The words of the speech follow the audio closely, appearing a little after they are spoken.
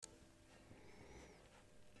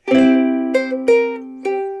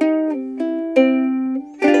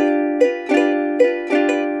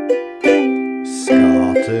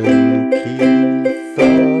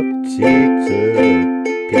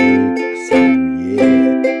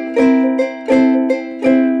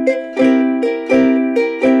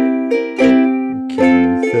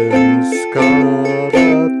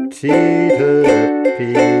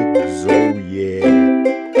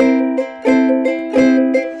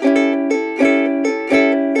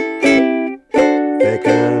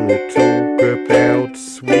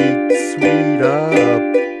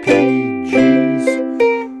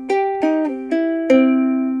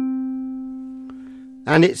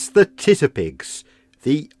Titterpigs,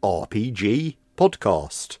 the RPG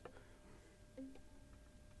podcast.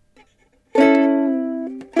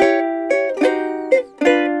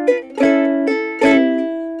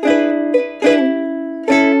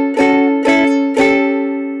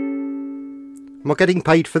 Am I getting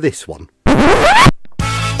paid for this one?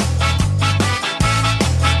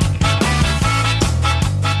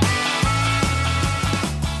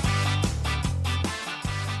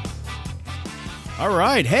 All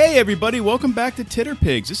right. Hey, everybody. Welcome back to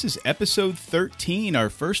Titterpigs. This is episode 13,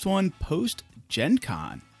 our first one post-Gen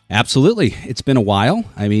Con. Absolutely. It's been a while.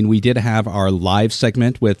 I mean, we did have our live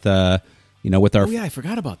segment with, with our... Oh, yeah, I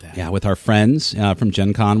forgot about that. Yeah, with our friends from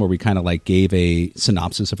Gen Con, where we kind of like gave a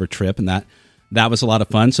synopsis of our trip, and that was a lot of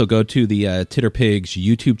fun. So go to the Titterpigs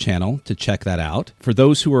YouTube channel to check that out. For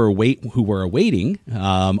those who were awaiting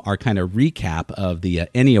our kind of recap of the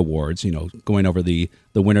ENnie Awards, going over the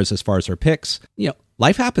winners as far as our picks,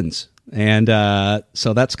 life happens. And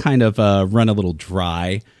so that's kind of run a little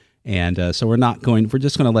dry. And so we're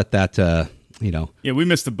just going to let that, Yeah, we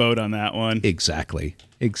missed the boat on that one. Exactly.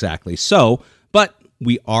 So, but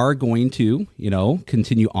we are going to,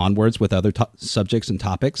 continue onwards with other subjects and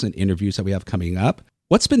topics and interviews that we have coming up.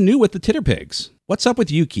 What's been new with the Titterpigs? What's up with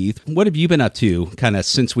you, Keith? What have you been up to kind of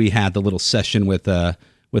since we had the little session with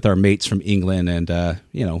our mates from England and,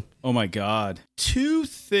 Oh, my God. Two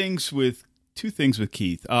things with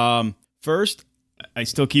Keith. First, I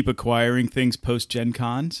still keep acquiring things post-Gen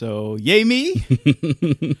Con, so yay me.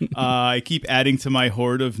 I keep adding to my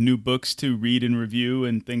hoard of new books to read and review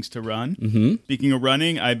and things to run. Mm-hmm. Speaking of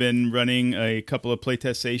running, I've been running a couple of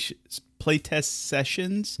playtest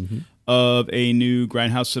sessions mm-hmm. of a new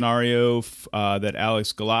Grindhouse scenario that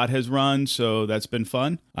Alex Galat has run, so that's been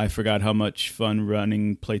fun. I forgot how much fun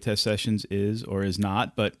running playtest sessions is or is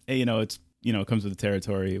not, but hey, it comes with the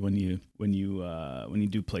territory when you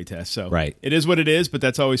do playtest. So right. It is what it is, but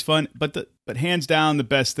that's always fun. But hands down, the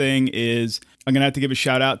best thing is I'm gonna have to give a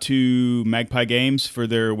shout out to Magpie Games for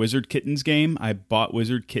their Wizard Kittens game. I bought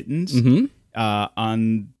Wizard Kittens mm-hmm.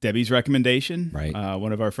 On Debbie's recommendation, right?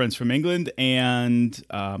 One of our friends from England, and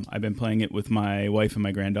I've been playing it with my wife and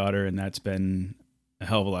my granddaughter, and that's been a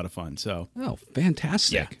hell of a lot of fun. So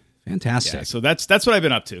fantastic, yeah. Fantastic. Yeah, so that's what I've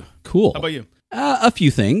been up to. Cool. How about you? A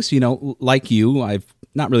few things, like you, I've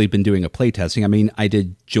not really been doing a playtesting. I mean, I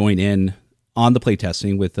did join in on the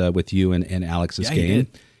playtesting with you and Alex's game.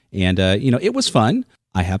 And, it was fun.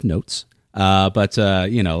 I have notes. But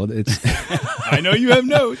it's... I know you have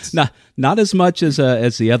notes. Not as much as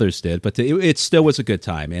the others did, but it still was a good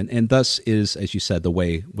time. And thus is, as you said, the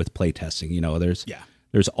way with playtesting.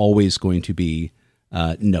 There's always going to be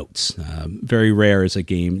notes. Very rare as a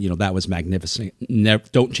game, that was magnificent.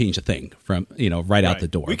 Don't change a thing from, right out the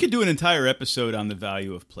door. We could do an entire episode on the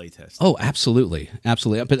value of playtesting. Oh, absolutely.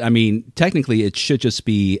 But I mean, technically it should just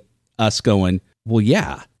be us going, well,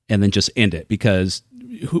 yeah, and then just end it, because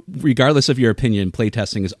regardless of your opinion,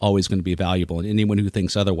 playtesting is always going to be valuable, and anyone who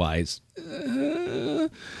thinks otherwise, yeah.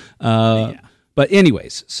 But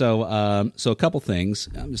anyways, so a couple things.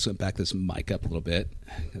 I'm just going to back this mic up a little bit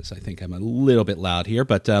because I think I'm a little bit loud here.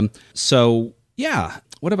 But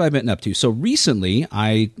what have I been up to? So recently,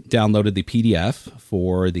 I downloaded the PDF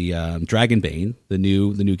for the Dragonbane, the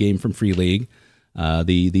new game from Free League,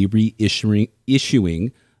 the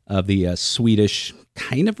reissuing of the Swedish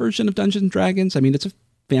kind of version of Dungeons and Dragons. I mean, it's a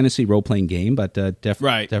fantasy role playing game, but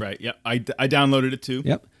definitely right. Yeah, I downloaded it too.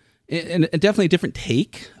 Yep, and definitely a different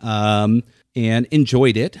take. And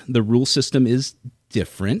enjoyed it. The rule system is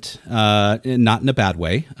different, not in a bad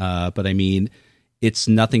way, but I mean, it's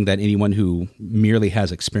nothing that anyone who merely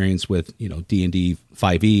has experience with, D&D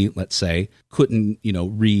 5e, let's say, couldn't,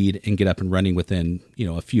 read and get up and running within,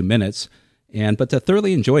 a few minutes. But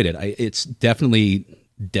thoroughly enjoyed it. It's definitely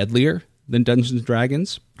deadlier than Dungeons and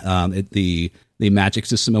Dragons. The magic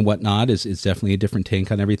system and whatnot is definitely a different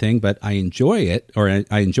take on everything, but I enjoyed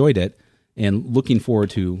it. And looking forward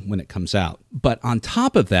to when it comes out. But on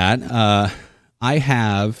top of that, I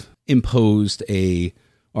have self-imposed a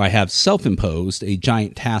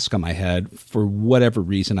giant task on my head for whatever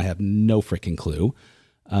reason. I have no freaking clue.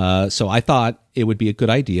 So I thought it would be a good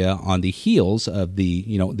idea on the heels of the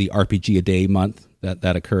RPG a day month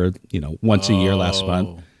that occurred, once a year last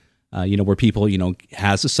month. Where people,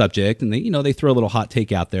 has a subject and they throw a little hot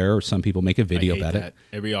take out there, or some people make a video about it.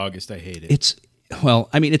 Every August, I hate it. It's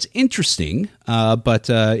interesting, but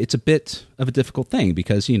it's a bit of a difficult thing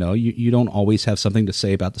because, you don't always have something to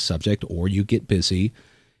say about the subject, or you get busy.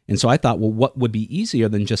 And so I thought, well, what would be easier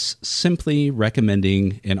than just simply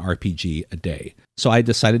recommending an RPG a day? So I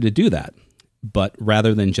decided to do that. But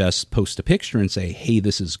rather than just post a picture and say, hey,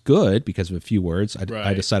 this is good because of a few words,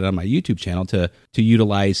 I decided on my YouTube channel to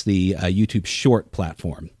utilize the YouTube short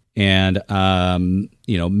platform and,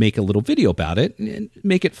 make a little video about it and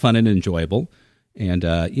make it fun and enjoyable. And,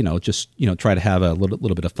 try to have a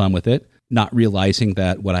little bit of fun with it, not realizing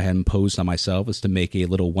that what I had imposed on myself was to make a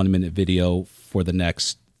little 1-minute video for the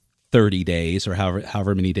next 30 days or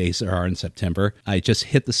however many days there are in September. I just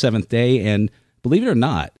hit the 7th day, and believe it or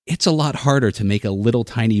not, it's a lot harder to make a little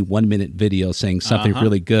tiny 1-minute video saying something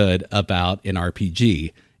really good about an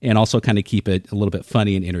RPG and also kind of keep it a little bit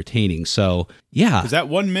funny and entertaining. So, yeah. Because that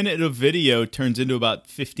 1 minute of video turns into about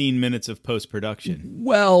 15 minutes of post-production.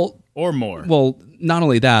 Well... Or more. Well, not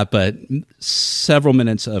only that, but several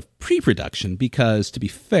minutes of pre-production because, to be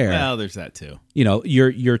fair... Well, there's that too.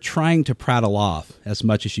 You're trying to prattle off as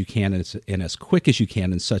much as you can and as quick as you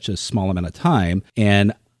can in such a small amount of time,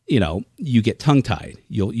 and you get tongue-tied.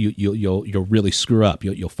 You'll really screw up.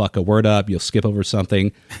 You'll fuck a word up. You'll skip over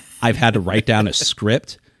something. I've had to write down a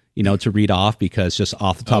script, to read off because just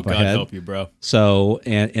off the top of my head. God help you, bro. So,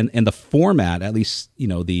 and the format, at least,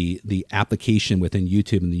 the application within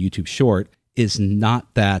YouTube and the YouTube Short is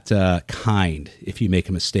not that kind if you make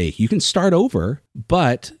a mistake. You can start over,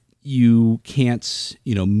 but you can't,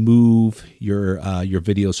 move your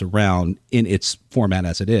videos around in its format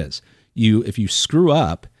as it is. If you screw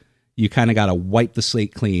up, you kind of got to wipe the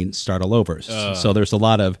slate clean, start all over. So there's a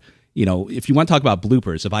lot of, if you want to talk about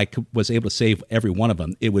bloopers, if I was able to save every one of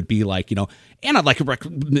them, it would be like, and I'd like to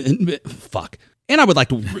and I would like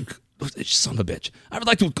to, son of a bitch, I would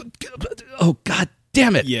like to, oh, God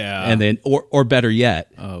damn it. Yeah. And then, or better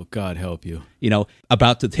yet. Oh, God help you.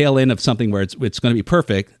 About the tail end of something where it's going to be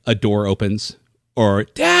perfect, a door opens, or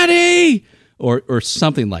Daddy! Or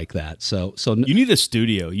something like that. So you need a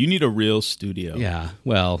studio. You need a real studio. Yeah.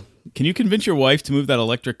 Well, can you convince your wife to move that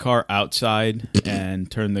electric car outside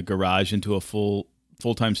and turn the garage into a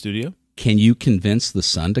full-time studio? Can you convince the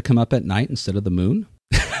sun to come up at night instead of the moon?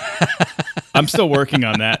 I'm still working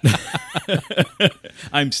on that.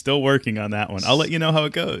 I'm still working on that one. I'll let you know how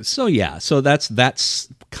it goes. So yeah, that's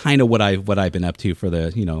kind of what I've been up to for the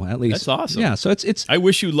at least. That's awesome. Yeah, so it's. I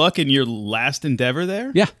wish you luck in your last endeavor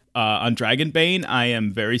there. Yeah. On Dragonbane, I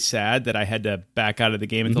am very sad that I had to back out of the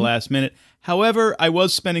game at the last minute. However, I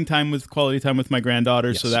was spending quality time with my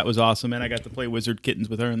granddaughter, so that was awesome, and I got to play Wizard Kittens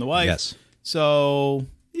with her and the wife. Yes. So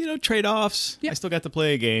trade-offs. Yeah. I still got to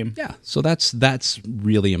play a game. Yeah. So that's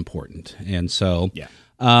really important, and so yeah.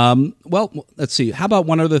 Well, let's see. How about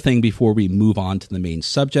one other thing before we move on to the main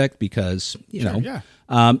subject? Because yeah.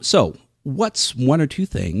 So what's one or two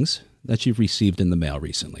things that you've received in the mail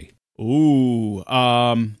recently? Ooh.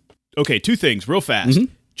 Okay, two things real fast.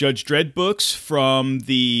 Mm-hmm. Judge Dredd books from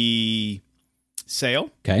the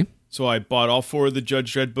sale. Okay. So I bought all 4 of the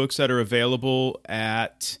Judge Dredd books that are available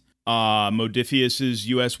at Modifius's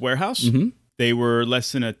U.S. warehouse. Mm-hmm. They were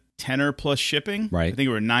less than a $10 plus shipping. Right. I think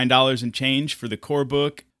it were $9 and change for the core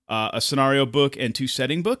book, a scenario book, and 2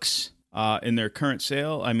 setting books in their current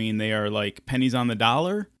sale. I mean, they are like pennies on the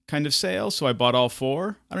dollar kind of sale. So I bought all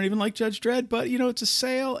 4. I don't even like Judge Dredd, but it's a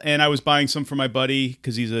sale. And I was buying some for my buddy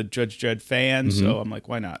because he's a Judge Dredd fan. Mm-hmm. So I'm like,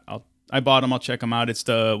 why not? I bought them. I'll check them out. It's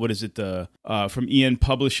from Ian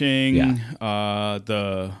Publishing. Yeah.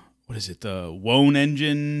 The Wone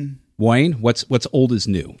Engine. Wine? What's old is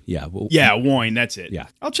new. Yeah. Wine. That's it. Yeah.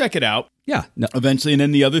 I'll check it out. Yeah. No. Eventually. And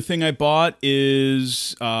then the other thing I bought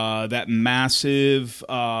is that massive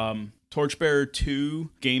Torchbearer 2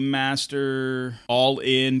 Game Master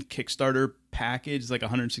all-in Kickstarter package. It's like a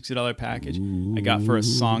 $160 package. Ooh. I got for a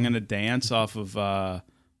song and a dance off of an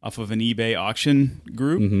eBay auction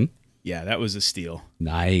group. Mm-hmm. Yeah, that was a steal.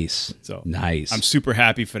 Nice. So nice. I'm super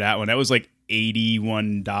happy for that one. That was like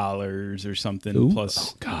 $81 or something. Ooh.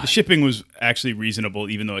 Plus, oh, God. The shipping was actually reasonable,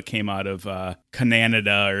 even though it came out of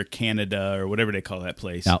Canada or whatever they call that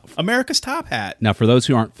place. Now, America's Top Hat. Now, for those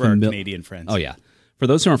who aren't for our Canadian friends. Oh yeah, for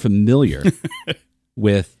those who aren't familiar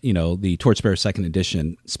with the Torchbearer Second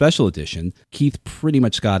Edition Special Edition, Keith pretty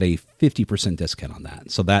much got a 50% discount on that.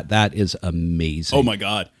 So that is amazing. Oh my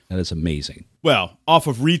God. That is amazing. Well, off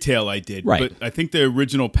of retail I did, right. But I think the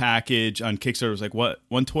original package on Kickstarter was like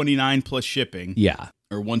 $129 plus shipping. Yeah.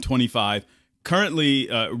 Or $125. Currently,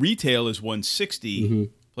 retail is $160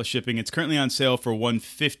 plus shipping. It's currently on sale for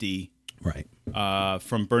 $150. Right.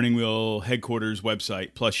 From Burning Wheel headquarters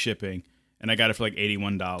website plus shipping. And I got it for like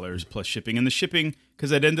 $81 plus shipping. And the shipping,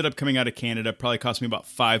 because it ended up coming out of Canada, probably cost me about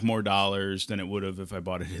 $5 more than it would have if I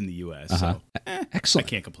bought it in the U.S. So, excellent. I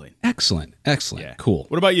can't complain. Excellent. Yeah. Cool.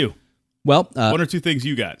 What about you? Well, one or two things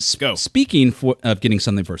you got. Go. Speaking of getting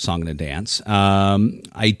something for a song and a dance,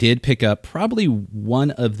 I did pick up probably one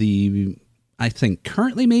of the, I think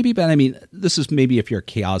currently maybe, but I mean, this is maybe if you're a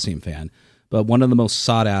Chaosium fan, but one of the most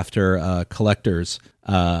sought after collectors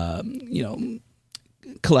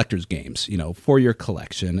games, for your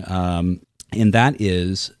collection. And that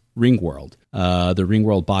is Ringworld, the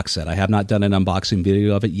Ringworld box set. I have not done an unboxing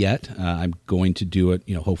video of it yet. I'm going to do it,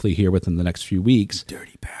 hopefully here within the next few weeks.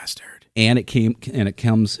 Dirty bastard. And it can't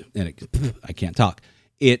talk.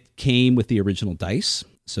 It came with the original dice.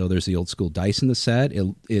 So there's the old school dice in the set.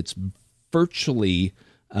 It's virtually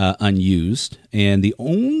unused. And the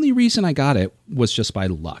only reason I got it was just by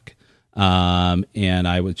luck. And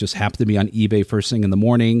I was just happened to be on eBay first thing in the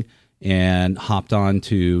morning and hopped on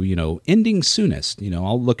to, ending soonest.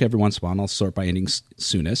 I'll look every once in a while and I'll sort by ending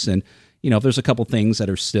soonest. And, if there's a couple things that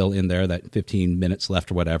are still in there that 15 minutes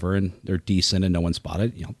left or whatever, and they're decent and no one's bought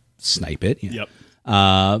it, snipe it. Yep.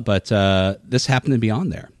 But this happened to be on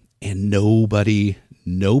there and nobody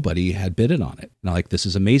had bidded on it. And I'm like, this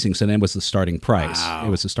is amazing. So then it was the starting price. Wow. It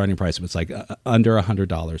was the starting price. It was like under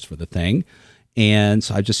 $100 for the thing. And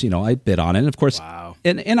so I just, I bid on it. And of course, wow.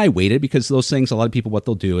 and I waited because those things, a lot of people, what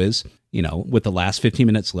they'll do is, with the last 15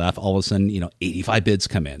 minutes left, all of a sudden, 85 bids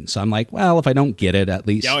come in. So I'm like, well, if I don't get it, at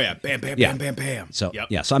least. Oh, yeah. Bam, bam, bam, bam, bam. So, yep.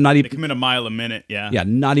 yeah. So I'm not even. They come in a mile a minute. Yeah. Yeah.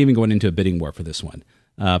 Not even going into a bidding war for this one.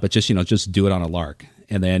 But just do it on a lark.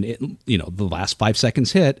 And then, the last 5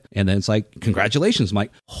 seconds hit. And then it's like, congratulations. I'm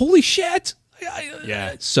like, holy shit.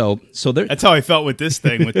 Yeah. So there. That's how I felt with this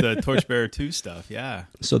thing, with the Torchbearer 2 stuff. Yeah.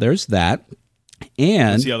 So there's that.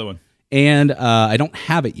 And what's the other one? And I don't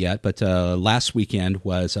have it yet, but last weekend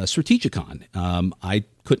was Strategicon. I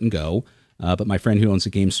couldn't go, but my friend who owns a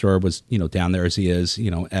game store was, down there as he is,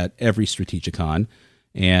 at every Strategicon.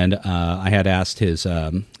 And I had asked his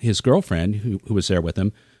girlfriend, who was there with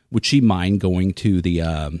him, would she mind going to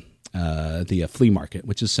the flea market,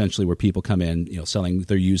 which is essentially where people come in, selling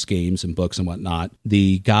their used games and books and whatnot.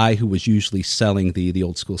 The guy who was usually selling the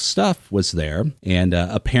old school stuff was there, and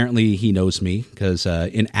apparently he knows me because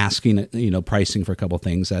in asking, pricing for a couple of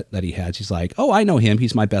things that he had, she's like, "Oh, I know him.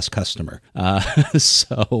 He's my best customer."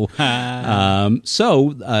 So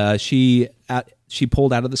she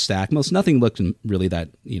pulled out of the stack. Nothing looked really that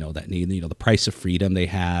that neat. The Price of Freedom they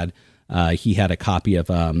had. He had a copy of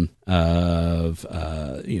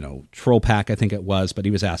Troll Pack, I think it was, but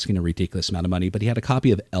he was asking a ridiculous amount of money. But he had a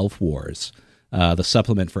copy of Elf Wars, the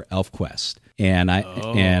supplement for Elf Quest, and I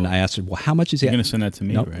asked her, well, how much is it? You're gonna send that to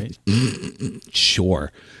me, right?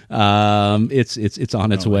 Sure, it's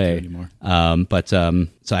on its way.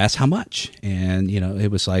 So I asked how much, and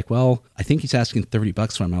it was like, well, I think he's asking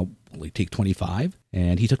 $30 for him. I'll only take 25,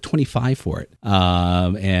 and he took 25 for it.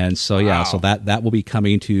 And so wow. So that will be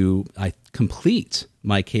coming to complete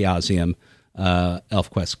my Chaosium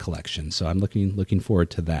ElfQuest collection. So I'm looking forward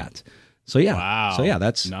to that. So yeah, wow. So yeah,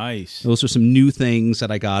 that's nice. Those are some new things that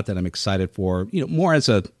I got that I'm excited for. More as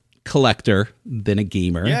a collector than a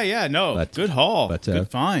gamer. Yeah, no, but, good haul, but good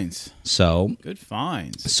finds. So good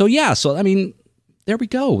finds. So yeah, so I mean, there we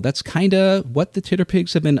go. That's kind of what the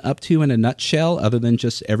Titterpigs have been up to in a nutshell, other than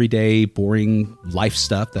just everyday boring life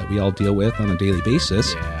stuff that we all deal with on a daily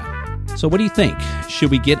basis. Yeah. So what do you think?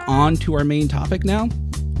 Should we get on to our main topic now?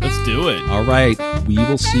 Let's do it. All right. We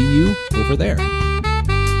will see you over there.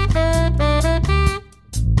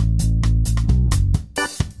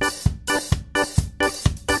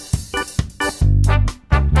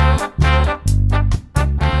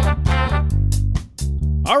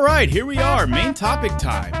 All right, here we are, main topic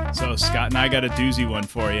time. So Scott and I got a doozy one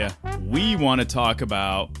for you. We want to talk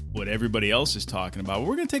about what everybody else is talking about.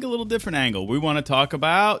 We're going to take a little different angle. We want to talk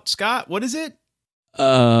about, Scott, what is it?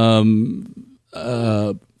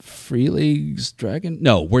 Free League's Dragon?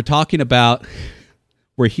 No, we're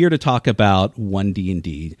here to talk about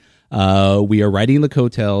OneDnD. We are riding the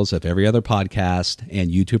coattails of every other podcast and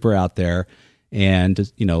YouTuber out there, and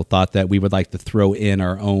thought that we would like to throw in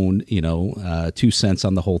our own 2 cents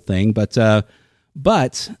on the whole thing, but I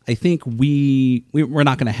think we're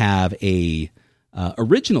not going to have a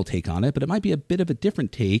original take on it, but it might be a bit of a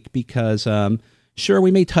different take because sure, we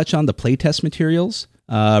may touch on the playtest materials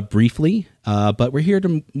briefly, but we're here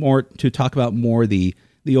to talk about more the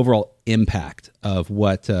overall impact of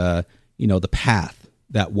what the path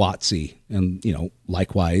that WotC and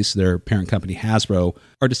likewise their parent company Hasbro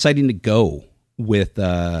are deciding to go with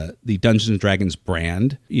the Dungeons and Dragons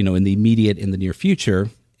brand, in the immediate, in the near future,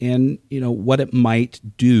 and what it might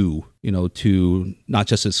do, to not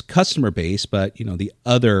just its customer base, but the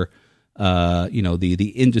other,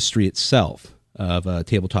 the industry itself of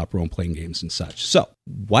tabletop role playing games and such. So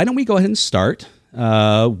why don't we go ahead and start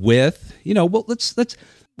with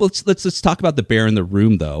let's talk about the bear in the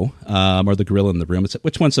room though, or the gorilla in the room.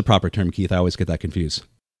 Which one's the proper term, Keith? I always get that confused.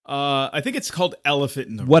 I think it's called Elephant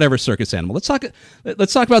in the Room. Whatever circus animal. Let's talk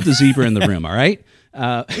about the zebra in the room. All right.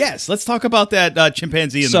 Yes, let's talk about that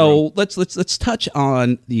chimpanzee in the room. So let's touch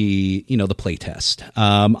on the play test.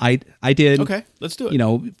 I did. Okay, let's do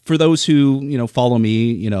it. For those who follow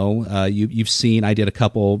me, you've seen I did a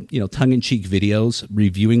couple tongue-in-cheek videos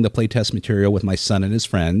reviewing the play test material with my son and his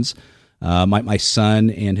friends. My son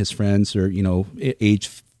and his friends are age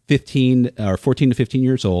 15 or 14 to 15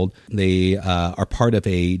 years old. They are part of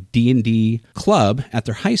a D&D club at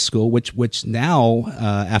their high school, which now,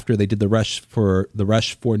 after they did the rush for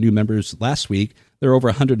new members last week, there are over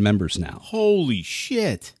 100 members now. Holy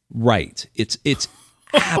shit. Right. It's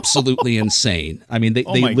absolutely insane. I mean, they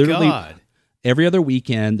literally, God. Every other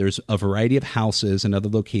weekend, there's a variety of houses and other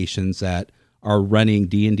locations that are running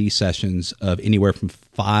D&D sessions of anywhere from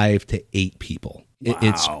 5 to 8 people.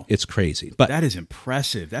 Wow. It's crazy. But that is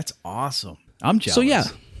impressive. That's awesome. I'm jealous. So yeah.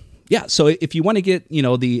 So if you want to get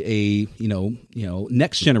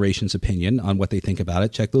next generation's opinion on what they think about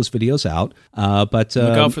it, check those videos out. But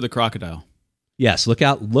look out for the crocodile. Yes, look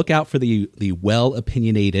out for the well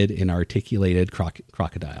opinionated and articulated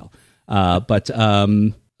crocodile. Let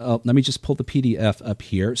me just pull the PDF up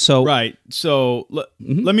here. So right. So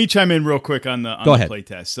let me chime in real quick on the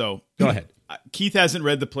playtest. So go ahead. Keith hasn't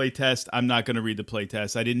read the playtest. I'm not going to read the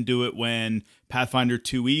playtest. I didn't do it when Pathfinder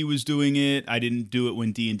 2e was doing it. I didn't do it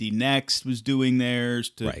when D&D Next was doing theirs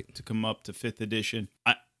to come up to 5th edition.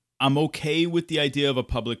 I'm okay with the idea of a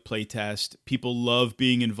public playtest. People love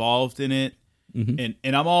being involved in it. Mm-hmm.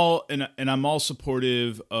 And I'm all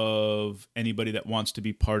supportive of anybody that wants to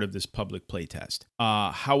be part of this public playtest.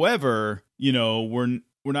 However, we're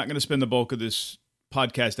not going to spend the bulk of this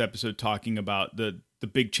podcast episode talking about the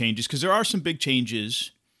big changes, because there are some big changes,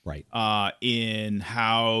 right? In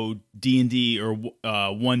how D&D or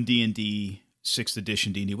OneDnD 6th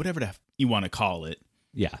edition D&D, whatever you want to call it,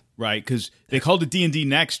 yeah, right? Because they called it D&D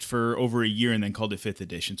Next for over a year and then called it 5th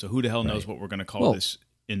edition. So who the hell knows what we're going to call this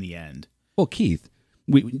in the end? Well, Keith,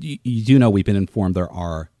 you do know we've been informed there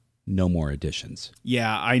are no more editions.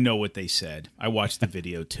 Yeah, I know what they said. I watched the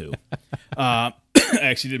video too. I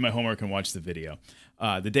actually did my homework and watched the video.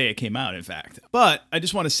 The day it came out, in fact. But I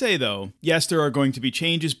just want to say, though, yes, there are going to be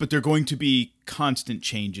changes, but there are going to be constant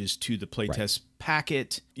changes to the playtest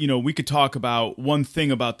packet. We could talk about one thing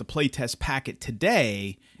about the playtest packet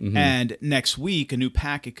today, and next week a new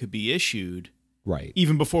packet could be issued. Right.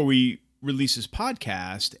 Even before we release this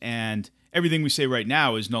podcast, and everything we say right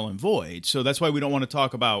now is null and void. So that's why we don't want to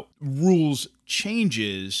talk about rules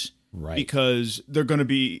changes, because they're going to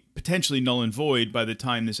be potentially null and void by the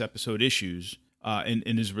time this episode issues.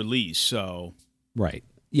 In his release, so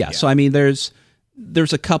yeah. So I mean, there's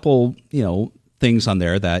a couple things on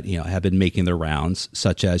there that have been making their rounds,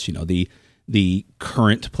 such as the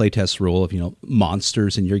current playtest rule of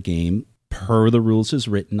monsters in your game per the rules as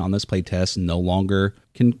written on this playtest no longer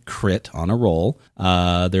can crit on a roll.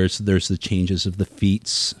 There's the changes of the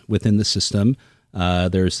feats within the system.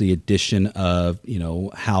 There's the addition of,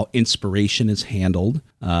 how inspiration is handled.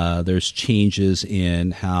 There's changes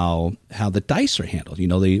in how the dice are handled.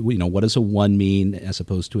 What does a 1 mean as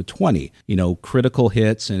opposed to a 20? Critical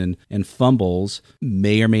hits and fumbles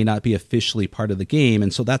may or may not be officially part of the game.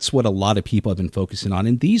 And so that's what a lot of people have been focusing on.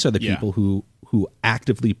 And these are the people who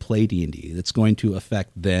actively play D&D. That's going to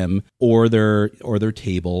affect them or their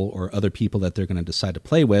table or other people that they're going to decide to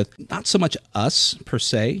play with. Not so much us per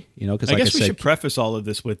se, because I guess we should preface all of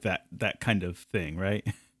this with that kind of thing, right?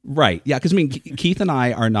 Right. Yeah. Because Keith and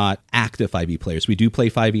I are not active 5e players. We do play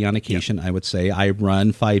 5e on occasion. Yep. I would say I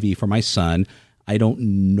run 5e for my son. I don't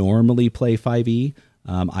normally play 5e.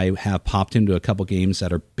 I have popped into a couple games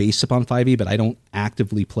that are based upon 5e, but I don't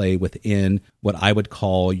actively play within what I would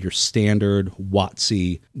call your standard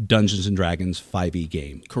WotC Dungeons and Dragons 5e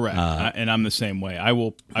game. Correct. And I'm the same way. I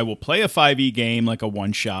will play a 5e game like a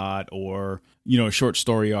one shot or a short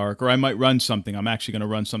story arc, or I might run something. I'm actually going to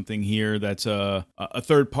run something here that's a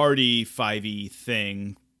third party 5e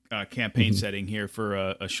thing. Campaign setting here for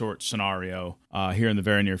a short scenario here in the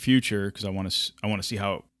very near future, because I want to see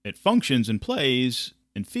how it functions and plays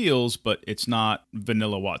and feels, but it's not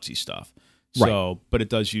vanilla WotC stuff. So, but it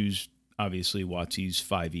does use obviously WotC's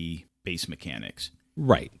 5e base mechanics.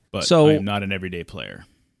 Right. But so, I am not an everyday player.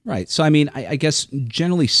 Right. So, I mean, I guess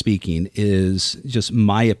generally speaking is just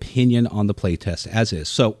my opinion on the playtest as is.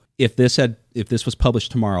 So if this was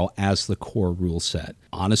published tomorrow as the core rule set,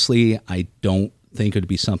 honestly, I don't think it would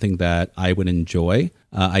be something that I would enjoy.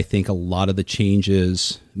 I think a lot of the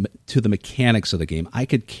changes to the mechanics of the game, I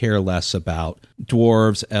could care less about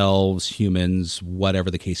dwarves, elves, humans,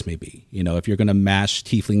 whatever the case may be. If you're going to mash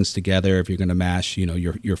tieflings together, if you're going to mash,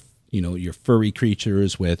 your your furry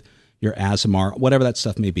creatures, with your Azamar, whatever that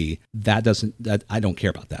stuff may be. That I don't care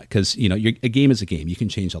about that, because a game is a game. You can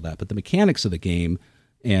change all that, but the mechanics of the game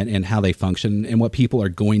and how they function and what people are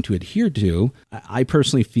going to adhere to, I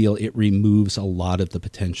personally feel it removes a lot of the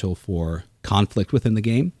potential for conflict within the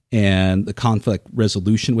game and the conflict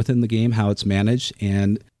resolution within the game, how it's managed,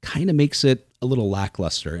 and kind of makes it a little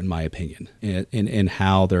lackluster, in my opinion, in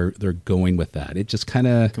how they're going with that. It just kind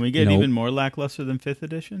of... Can we get even more lackluster than 5th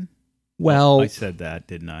edition? Well... I said that,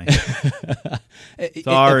 didn't I?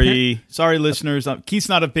 Sorry, listeners. Keith's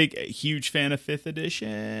not a huge fan of 5th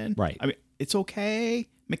edition. Right. I mean, it's okay.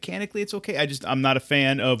 Mechanically, it's okay. I'm not a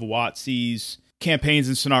fan of WotC's campaigns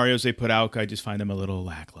and scenarios they put out. I just find them a little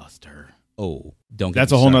lackluster. Oh, don't get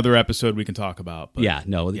That's me a whole started. nother episode we can talk about. But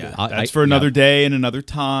That's for another day and another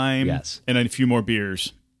time. Yes. And a few more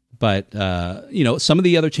beers. But some of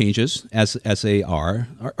the other changes, as they are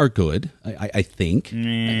good, I think.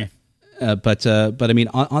 But I mean,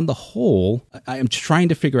 on the whole, I'm trying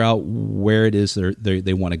to figure out where it is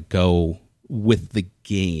they want to go with the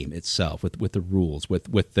game itself, with the rules,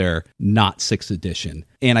 with their not 6th edition.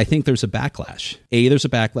 And I think there's a backlash. There's a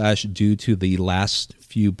backlash due to the last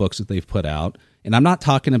few books that they've put out. And I'm not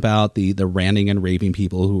talking about the ranting and raving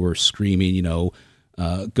people who are screaming, go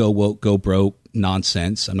woke, go broke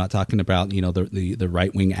nonsense. I'm not talking about, the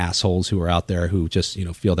right-wing assholes who are out there who just,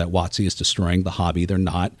 feel that WotC is destroying the hobby. They're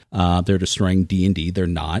not. They're destroying D&D. They're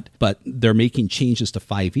not. But they're making changes to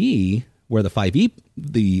 5e where the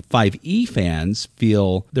 5e fans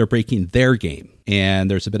feel they're breaking their game. And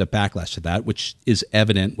there's a bit of backlash to that, which is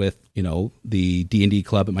evident with, the D&D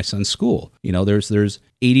club at my son's school. There's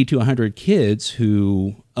 80 to 100 kids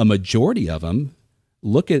who, a majority of them,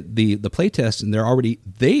 look at the playtest, and they're already,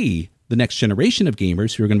 the next generation of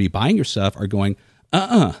gamers who are going to be buying your stuff are going,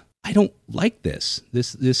 I don't like this.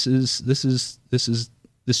 Some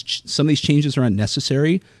of these changes are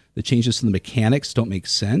unnecessary. The changes to the mechanics don't make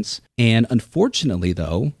sense. And unfortunately,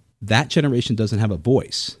 though, that generation doesn't have a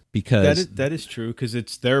voice, because that is true, because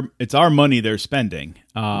it's our money they're spending.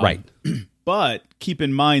 Right. But keep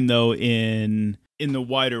in mind, though, in the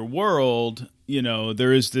wider world,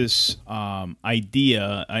 there is this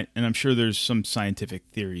idea, and I'm sure there's some scientific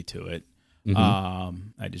theory to it.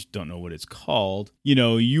 I just don't know what it's called.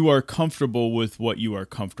 You are comfortable with what you are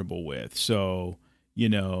comfortable with. So,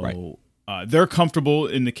 Right. They're comfortable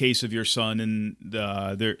in the case of your son and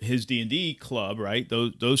his D&D club, right?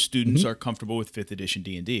 Those students are comfortable with 5th edition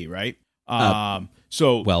D&D, right? Well,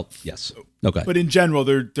 yes. Okay. But in general,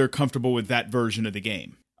 they're comfortable with that version of the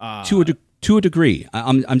game. To a degree.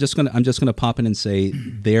 I'm just gonna pop in and say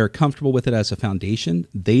they're comfortable with it as a foundation.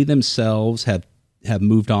 They themselves have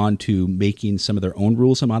moved on to making some of their own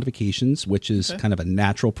rules and modifications, which is kind of a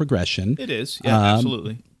natural progression. It is, yeah,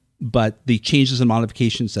 absolutely. But the changes and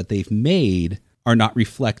modifications that they've made are not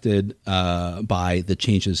reflected by the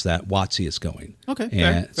changes that WotC is going. Okay,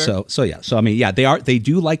 and fair. So I mean, they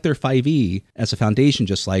do like their 5e as a foundation,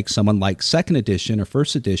 just like someone likes 2nd edition or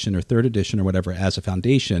 1st edition or 3rd edition or whatever as a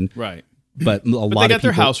foundation. Right. But they got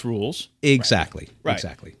their house rules. Exactly. Right.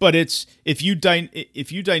 Exactly. But it's if you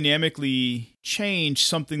dynamically change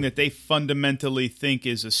something that they fundamentally think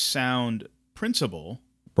is a sound principle,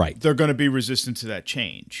 right, they're going to be resistant to that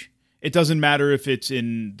change. It doesn't matter if it's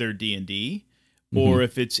in their D&D or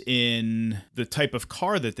if it's in the type of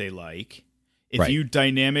car that they like. If you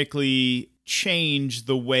dynamically change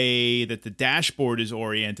the way that the dashboard is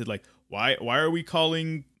oriented, like why are we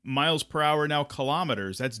calling miles per hour now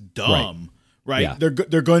kilometers? That's dumb, right? Yeah.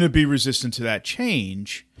 They're going to be resistant to that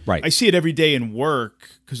change. Right. I see it every day in work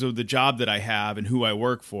because of the job that I have and who I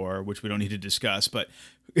work for, which we don't need to discuss. But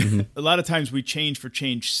a lot of times we change for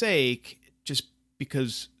change's sake just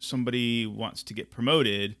because somebody wants to get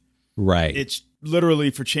promoted. Right. It's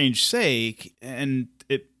literally for change's sake, and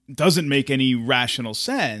it doesn't make any rational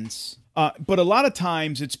sense. But a lot of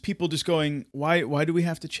times it's people just going, why do we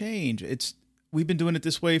have to change? We've been doing it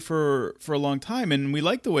this way for a long time, and we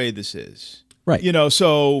like the way this is. Right.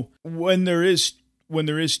 So when there is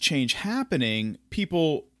change happening,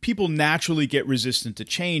 people naturally get resistant to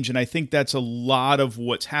change, and I think that's a lot of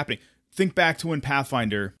what's happening. Think back to when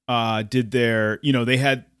Pathfinder did their, they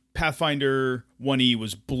had Pathfinder 1E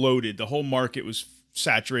was bloated. The whole market was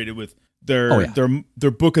saturated with their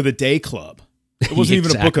book of the day club. It wasn't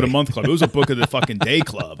even a book of the month club. It was a book of the fucking day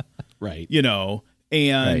club. Right.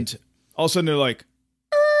 And all of a sudden they're like,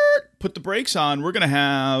 put the brakes on. We're going to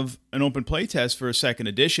have an open play test for a 2nd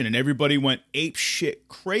edition. And everybody went ape shit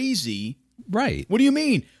crazy. Right. What do you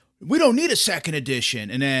mean? We don't need a 2nd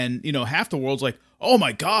edition. And then, half the world's like, oh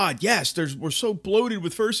my God, yes, we're so bloated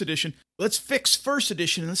with first edition. Let's fix first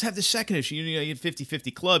edition and let's have the second edition. You get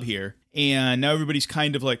 50-50 club here. And now everybody's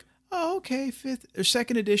kind of like, oh, okay, fifth or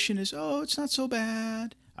second edition is, it's not so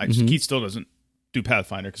bad. Keith still doesn't do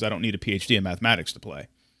Pathfinder because I don't need a PhD in mathematics to play.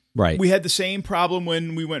 Right. We had the same problem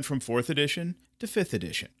when we went from 4th edition to 5th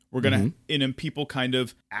edition. We're going to, and people kind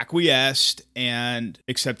of acquiesced and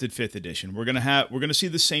accepted 5th edition. We're going to see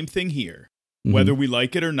the same thing here. Whether we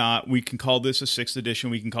like it or not, we can call this a 6th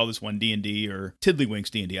edition. We can call this OneDnD or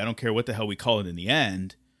Tiddlywinks D&D. I don't care what the hell we call it in the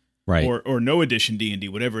end. Right. Or no edition D&D,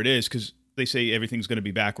 whatever it is, because they say everything's going to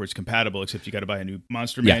be backwards compatible, except you got to buy a new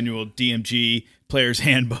monster manual, DMG, player's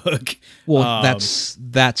handbook. Well, that's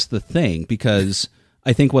the thing, because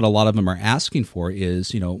I think what a lot of them are asking for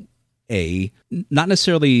is, not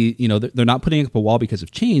necessarily, they're not putting up a wall because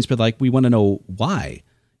of change, but like, we want to know why.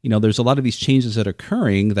 There's a lot of these changes that are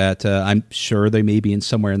occurring that I'm sure they may be in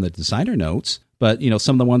somewhere in the designer notes, but,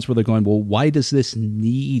 some of the ones where they're going, well, why does this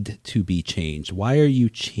need to be changed? Why are you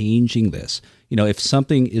changing this? If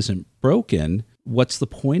something isn't broken, what's the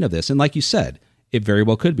point of this? And like you said, it very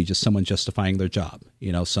well could be just someone justifying their job.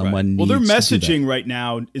 Someone Well, their needs messaging right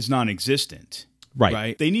now is non-existent.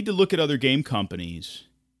 Right. They need to look at other game companies,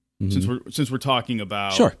 since we're talking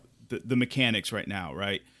about the mechanics right now,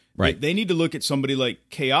 right? Right. They need to look at somebody like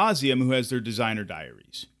Chaosium, who has their designer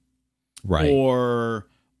diaries. Right. Or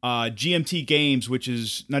GMT Games, which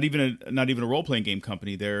is not even a role-playing game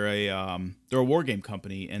company. They're a war game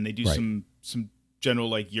company, and they do some general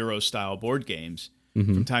like Euro style board games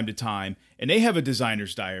from time to time. And they have a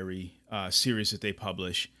designer's diary series that they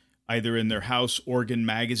publish either in their house organ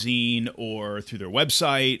magazine or through their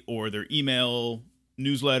website or their email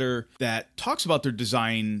newsletter that talks about their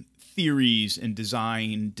design theories and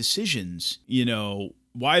design decisions,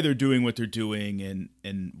 why they're doing what they're doing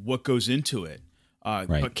and what goes into it.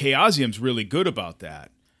 But Chaosium's really good about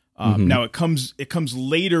that. Now it comes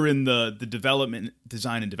later in the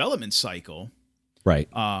design and development cycle. Right.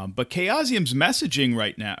 But Chaosium's messaging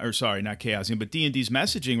right now, or sorry, not Chaosium, but D&D's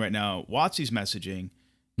messaging right now, WotC's messaging,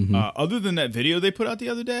 other than that video they put out the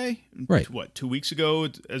other day, right? 2 weeks ago,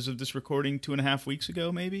 as of this recording, 2.5 weeks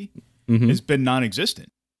ago, maybe, has been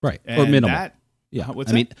non-existent. Right. And or minimal.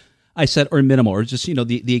 What's I mean, I said or minimal, or just,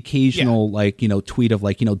 the occasional, tweet of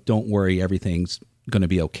don't worry, everything's going to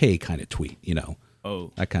be okay kind of tweet,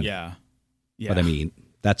 Oh, that kind of. Yeah. But I mean,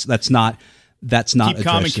 that's not keep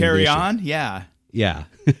calm and carry on. Yeah.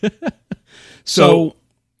 So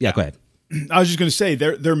go ahead. I was just going to say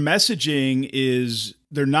their messaging is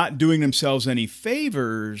they're not doing themselves any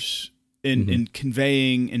favors in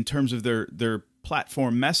conveying in terms of their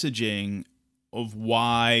platform messaging of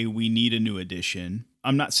why we need a new edition.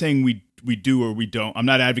 I'm not saying we do or we don't. I'm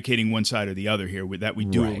not advocating one side or the other here with that we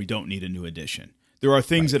do or we don't need a new edition. There are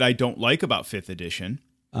things that I don't like about 5th edition.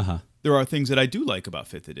 There are things that I do like about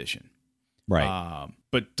 5th edition. Right.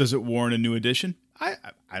 But does it warrant a new edition? I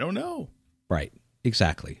don't know. Right.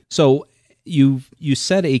 Exactly. So you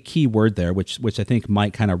said a key word there, which I think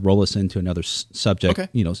might kind of roll us into another subject,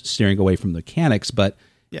 steering away from the mechanics, but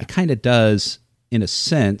it kind of does, in a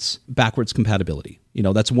sense, backwards compatibility.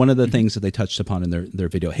 That's one of the things that they touched upon in their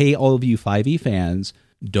video. Hey, all of you 5e fans,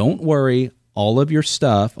 don't worry. All of your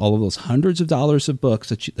stuff, all of those hundreds of dollars of books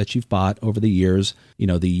that you've bought over the years,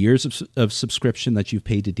 the years of subscription that you've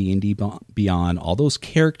paid to D&D Beyond, all those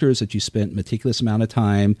characters that you spent meticulous amount of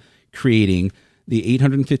time creating, the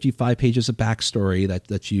 855 pages of backstory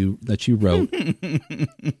that you wrote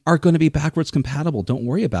are going to be backwards compatible. Don't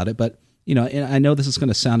worry about it. But and I know this is going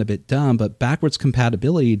to sound a bit dumb, but backwards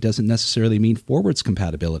compatibility doesn't necessarily mean forwards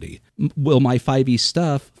compatibility. Will my 5e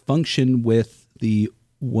stuff function with the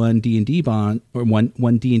OneDnD Bond or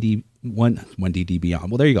OneDnD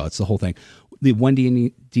Beyond? Well, there you go. It's the whole thing. The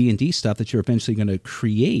OneDnD stuff that you're eventually going to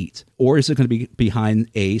create, or is it going to be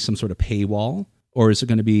behind some sort of paywall, or is it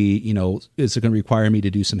going to be is it going to require me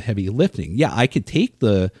to do some heavy lifting? Yeah, I could take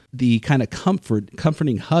the kind of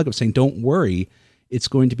comforting hug of saying, "Don't worry, it's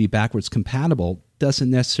going to be backwards compatible."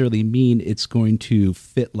 Doesn't necessarily mean it's going to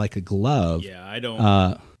fit like a glove. Yeah, I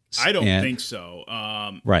don't think so.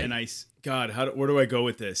 Right. And where do I go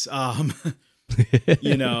with this? So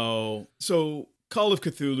Call of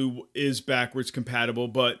Cthulhu is backwards compatible,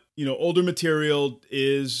 but older material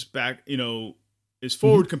is is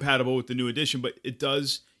forward compatible with the new edition, but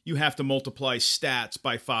you have to multiply stats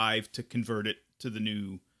by 5 to convert it to the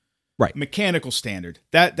new mechanical standard.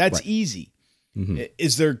 That's easy.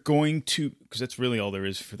 Is there going to, because that's really all there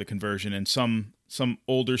is for the conversion, and some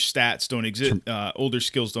older stats don't exist, older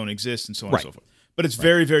skills don't exist, and so on and so forth. But it's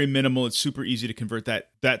very, very minimal. It's super easy to convert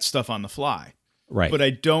that stuff on the fly. Right. But I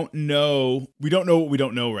don't know. We don't know what we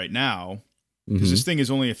don't know right now. because this thing is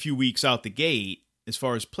only a few weeks out the gate as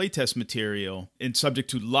far as playtest material and subject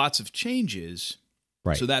to lots of changes.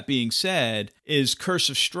 Right. So that being said, is Curse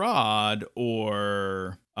of Strahd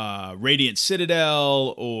or Radiant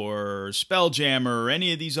Citadel or Spelljammer or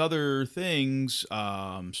any of these other things,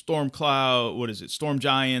 Stormcloud, what is it, Storm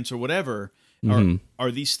Giants or whatever,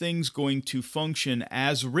 are these things going to function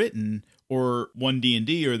as written, or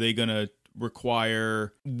OneDnD, are they going to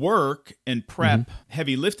require work and prep,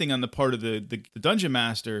 heavy lifting on the part of the Dungeon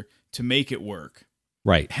Master to make it work?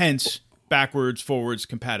 Right. Hence, backwards, forwards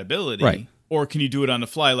compatibility. Right. Or can you do it on the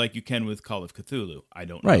fly like you can with Call of Cthulhu? I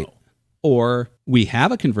don't know. Or we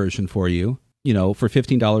have a conversion for you, for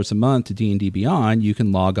 $15 a month to D&D Beyond, you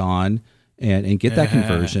can log on and get that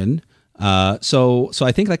conversion. So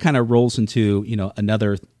I think that kind of rolls into,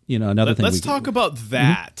 another thing. Let's talk about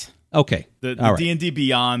that. Okay. The D&D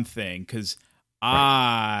Beyond thing, because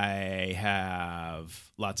I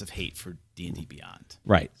have lots of hate for D&D Beyond.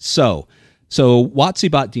 Right. So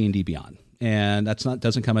WotC bought D&D Beyond, and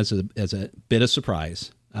doesn't come as a bit of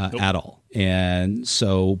surprise at all. And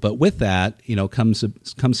so, but with that, comes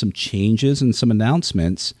some changes and some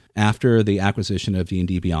announcements after the acquisition of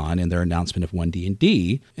D&D Beyond and their announcement of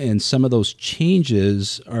OneDnD. And some of those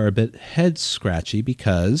changes are a bit head scratchy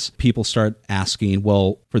because people start asking,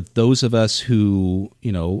 well, for those of us who,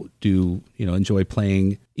 enjoy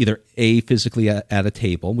playing either physically at a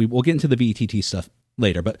table, we'll get into the VTT stuff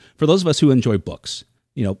later, but for those of us who enjoy books,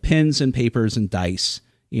 pens and papers and dice,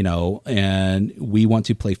 and we want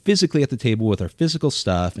to play physically at the table with our physical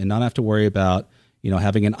stuff and not have to worry about,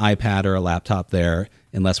 having an iPad or a laptop there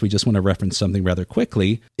unless we just want to reference something rather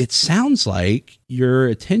quickly. It sounds like your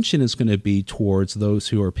attention is going to be towards those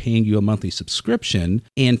who are paying you a monthly subscription,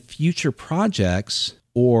 and future projects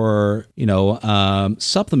or,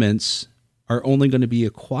 supplements are only going to be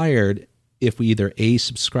acquired if we either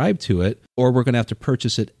subscribe to it or we're going to have to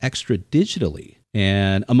purchase it extra digitally,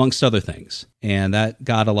 and amongst other things. And that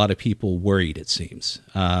got a lot of people worried, it seems.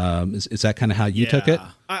 Is that kind of how you took it?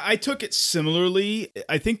 I took it similarly.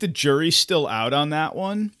 I think the jury's still out on that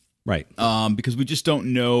one. Right. Because we just don't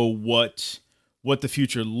know what the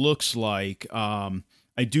future looks like.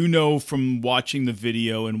 I do know from watching the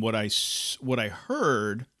video and what I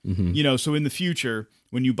heard, so in the future,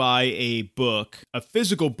 when you buy a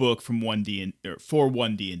physical book from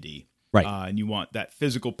OneDnD, right, and you want that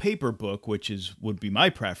physical paper book, which would be my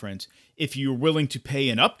preference, if you're willing to pay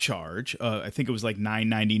an upcharge, I think it was like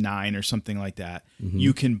 $9.99 or something like that,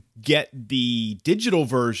 you can get the digital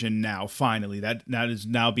version now. Finally, that is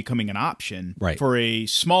now becoming an option for a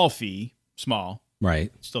small fee. Small.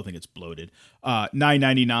 Right. Still think it's bloated.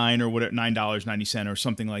 $9.99 or whatever, $9.90 or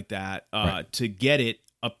something like that, to get it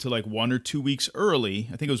up to like 1 or 2 weeks early.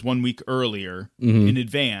 I think it was 1 week earlier in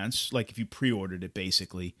advance, like if you pre-ordered it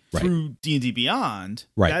basically through D&D Beyond.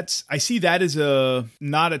 Right. I see that as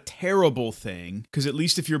not a terrible thing, because at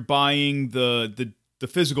least if you're buying the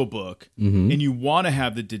physical book and you want to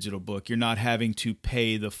have the digital book, you're not having to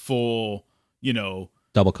pay the full,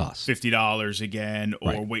 double cost, $50 again,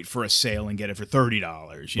 or wait for a sale and get it for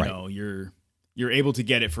 $30. You know, you're able to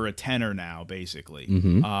get it for a tenner now, basically.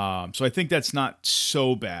 So I think that's not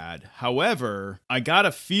so bad. However, I got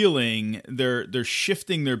a feeling they're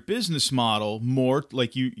shifting their business model more,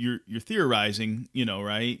 like you're theorizing,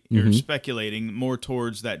 right? You're speculating more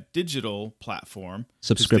towards that digital platform,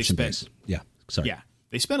 subscription based. Yeah, sorry. Yeah,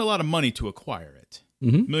 they spent a lot of money to acquire it.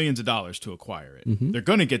 Millions of dollars to acquire it. They're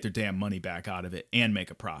going to get their damn money back out of it and make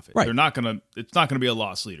a profit. Right. It's not going to be a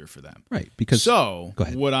loss leader for them. Right. Because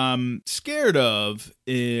what I'm scared of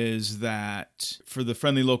is that for the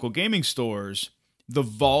friendly local gaming stores, the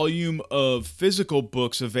volume of physical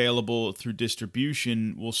books available through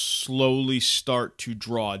distribution will slowly start to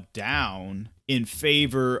draw down in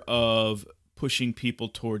favor of pushing people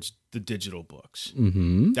towards the digital books.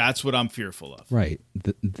 That's what I'm fearful of. Right.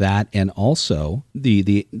 That, and also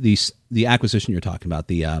the acquisition you're talking about,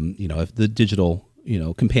 if the digital,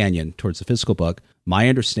 companion towards the physical book, my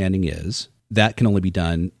understanding is that can only be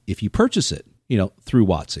done if you purchase it, through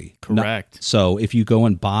WotC. Correct. So if you go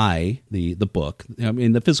and buy the book, I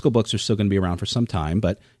mean, the physical books are still going to be around for some time,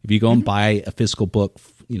 but if you go and buy a physical book,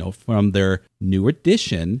 from their new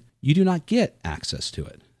edition, you do not get access to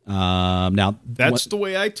it. Now that's the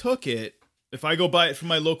way I took it. If I go buy it from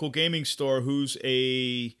my local gaming store, who's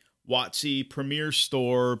a WotC Premier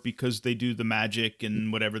store, because they do the magic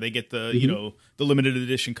and whatever, they get the the limited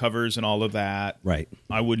edition covers and all of that. Right.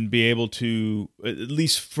 I wouldn't be able to, at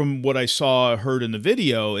least from what I heard in the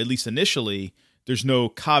video, at least initially, there's no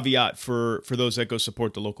caveat for those that go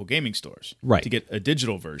support the local gaming stores. Right. To get a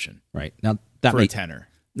digital version. Right. Now that for a tenner.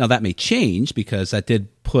 Now that may change because that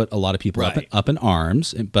did put a lot of people up in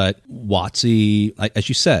arms. But WotC, as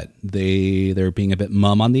you said, they're being a bit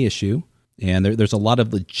mum on the issue, and there's a lot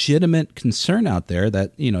of legitimate concern out there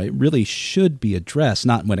that it really should be addressed.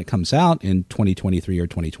 Not when it comes out in 2023 or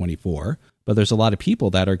 2024, but there's a lot of people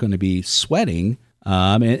that are going to be sweating.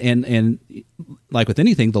 And like with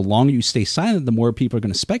anything, the longer you stay silent, the more people are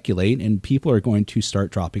going to speculate, and people are going to start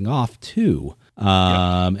dropping off too.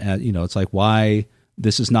 It's like, why?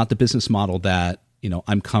 This is not the business model that,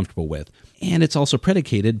 I'm comfortable with. And it's also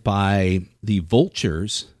predicated by the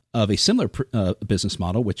vultures of a similar business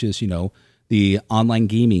model, which is, the online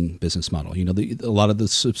gaming business model, a lot of the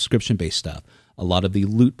subscription-based stuff, a lot of the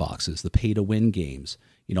loot boxes, the pay-to-win games,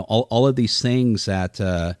 all of these things that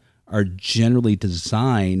are generally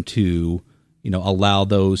designed to, allow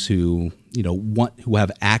those who, who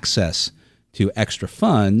have access to extra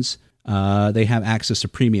funds, they have access to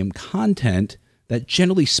premium content that,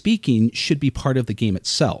 generally speaking, should be part of the game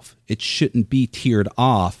itself. It shouldn't be tiered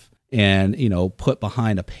off and, put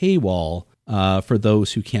behind a paywall for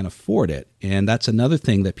those who can't afford it. And that's another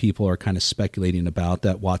thing that people are kind of speculating about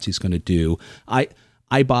that WotC's going to do. I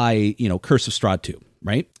buy, Curse of Strahd 2,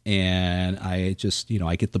 right? And I just,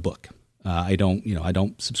 I get the book. I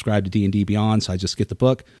don't subscribe to D&D Beyond, so I just get the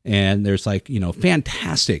book, and there's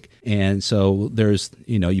fantastic. And so there's,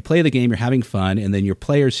 you play the game, you're having fun, and then your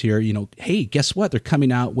players here, hey, guess what? They're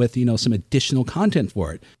coming out with, some additional content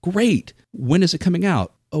for it. Great. When is it coming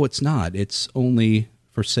out? Oh, it's not. It's only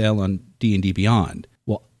for sale on D&D Beyond.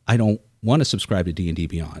 Well, I don't want to subscribe to D&D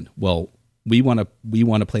Beyond. Well, we want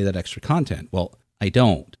to play that extra content. Well, I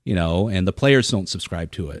don't, and the players don't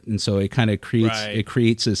subscribe to it. And so it kind of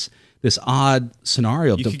creates this odd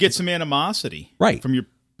scenario. You could get some animosity from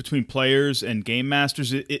between players and game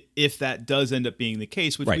masters if that does end up being the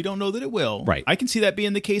case, which we don't know that it will. Right. I can see that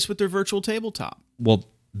being the case with their virtual tabletop. Well,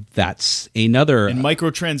 that's another... And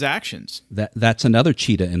microtransactions. That's another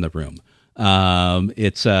cheetah in the room.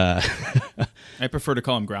 It's I prefer to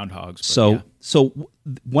call them groundhogs. So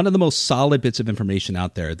one of the most solid bits of information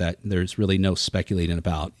out there that there's really no speculating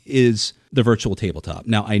about is the virtual tabletop.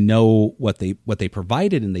 Now, I know what they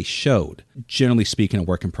provided and they showed. Generally speaking, a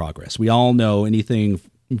work in progress. We all know anything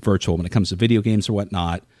virtual when it comes to video games or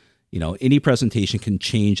whatnot. Any presentation can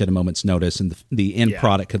change at a moment's notice, and the end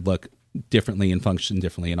product could look differently and function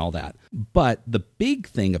differently and all that. But the big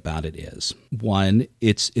thing about it is, one,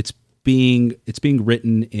 it's being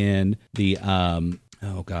written in the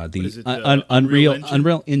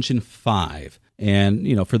Unreal Engine 5.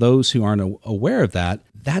 And, for those who aren't aware of that,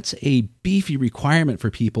 that's a beefy requirement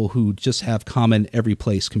for people who just have common every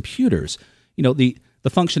place computers. The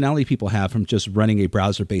functionality people have from just running a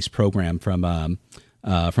browser-based program from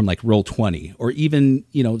like Roll20, or even,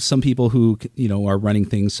 some people who, are running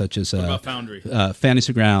things such as Foundry?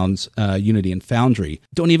 Fantasy Grounds, Unity, and Foundry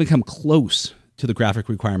don't even come close to the graphic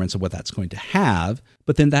requirements of what that's going to have.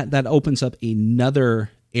 But then that opens up another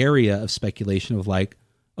area of speculation of like,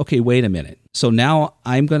 okay, wait a minute. So now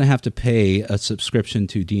I'm going to have to pay a subscription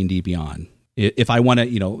to D&D Beyond. If I want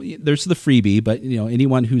to, there's the freebie, but,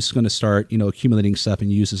 anyone who's going to start, accumulating stuff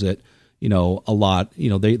and uses it, a lot,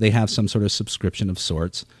 they have some sort of subscription of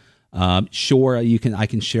sorts. Sure, I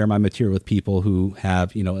can share my material with people who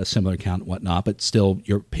have, a similar account and whatnot, but still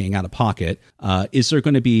you're paying out of pocket. Is there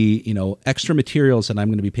going to be, extra materials that I'm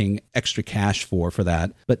going to be paying extra cash for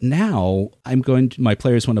that? But now my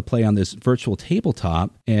players want to play on this virtual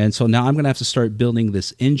tabletop. And so now I'm going to have to start building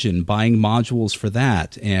this engine, buying modules for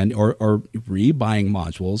that, and, or rebuying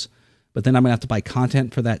modules. But then I'm going to have to buy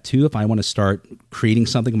content for that too if I want to start creating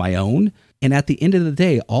something of my own. And at the end of the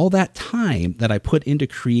day, all that time that I put into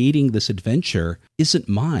creating this adventure isn't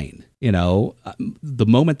mine. The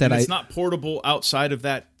moment that it's not portable outside of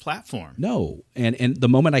that platform. No. And the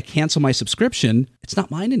moment I cancel my subscription, it's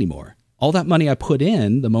not mine anymore. All that money I put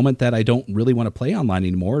in, the moment that I don't really want to play online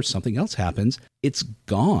anymore or something else happens, it's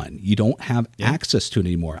gone. You don't have access to it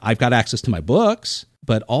anymore. I've got access to my books,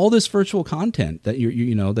 but all this virtual content that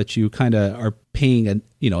that you kind of are paying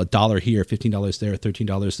 $1 here, $15 there,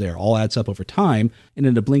 $13 there, all adds up over time, and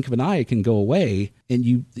in a blink of an eye, it can go away,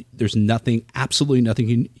 and there's absolutely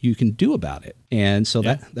nothing you can do about it. And so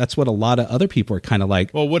that's what a lot of other people are kind of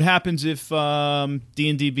like. Well, what happens if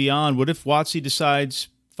D&D Beyond? What if WotC decides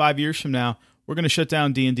 5 years from now we're going to shut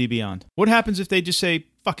down D&D Beyond? What happens if they just say,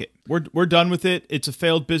 "Fuck it, we're done with it. It's a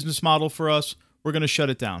failed business model for us. We're going to shut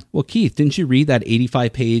it down"? Well, Keith, didn't you read that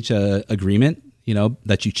 85-page agreement,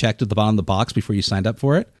 that you checked at the bottom of the box before you signed up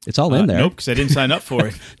for it? It's all in there. Nope, because I didn't sign up for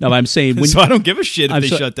it. No, I'm saying... so I don't give a shit if they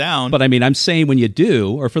shut down. But I mean, I'm saying when you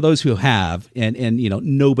do, or for those who have, and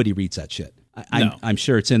nobody reads that shit. I'm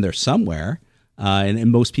sure it's in there somewhere.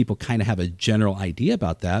 and most people kind of have a general idea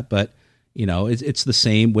about that, but it's the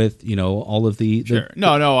same with all of the sure.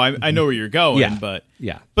 No, I know where you're going, Yeah. but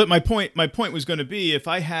yeah. But my point was going to be if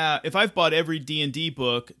I've bought every D&D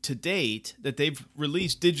book to date that they've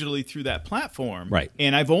released digitally through that platform, Right.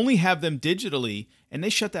 and I've only have them digitally, and they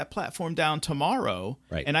shut that platform down tomorrow,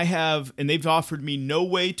 Right. and they've offered me no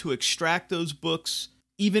way to extract those books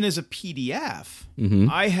even as a PDF. Mm-hmm.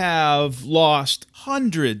 I have lost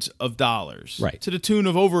hundreds of dollars, Right. to the tune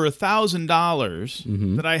of over $1,000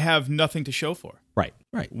 that I have nothing to show for. Right.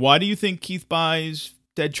 Why do you think Keith buys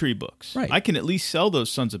Dead Tree books? Right. I can at least sell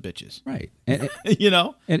those sons of bitches. Right. And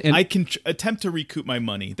I can attempt to recoup my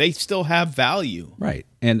money. They still have value. Right.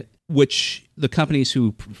 And which the companies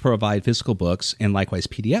who provide physical books and likewise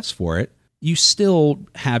PDFs for it, you still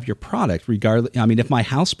have your product regardless. I mean, if my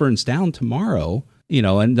house burns down tomorrow,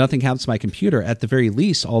 and nothing happens to my computer, at the very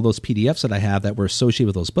least, all those PDFs that I have that were associated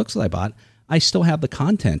with those books that I bought, I still have the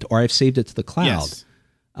content, or I've saved it to the cloud. Yes.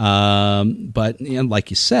 But like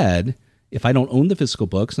you said, if I don't own the physical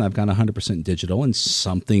books and I've gone 100% digital and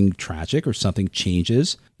something tragic or something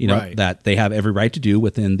changes, Right. that they have every right to do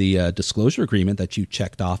within the disclosure agreement that you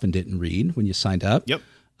checked off and didn't read when you signed up, Yep.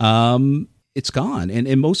 it's gone.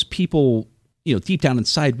 And most people, deep down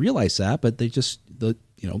inside realize that, but they just,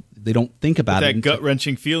 they don't think about it. That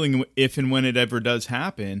gut-wrenching feeling if and when it ever does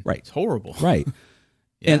happen. Right. It's horrible. Right.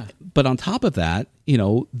 Yeah. But on top of that,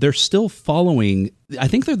 they're still following. I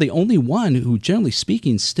think they're the only one who, generally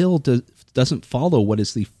speaking, still doesn't follow what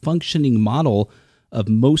is the functioning model of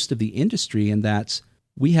most of the industry, and that's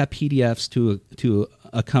we have PDFs to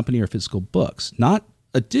accompany our physical books, not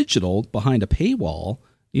a digital behind a paywall,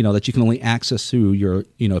 that you can only access through your,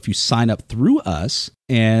 if you sign up through us,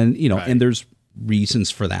 and Right. and there's reasons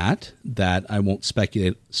for that I won't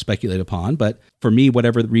speculate upon, but for me,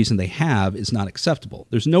 whatever the reason they have is not acceptable.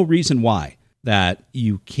 There's no reason why that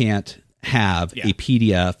you can't have a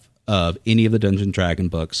PDF of any of the Dungeons and Dragon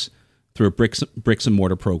books through a bricks and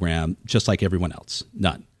mortar program, just like everyone else.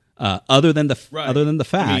 None. Other than the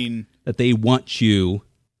fact that they want you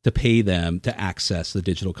to pay them to access the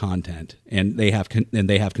digital content, and they have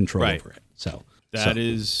control Right. over it. So That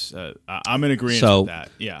is, I'm in agreement with that.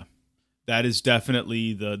 Yeah. That is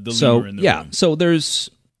definitely the leader in the room. So there's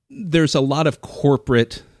a lot of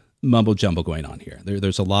corporate mumbo jumbo going on here.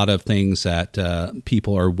 There's a lot of things that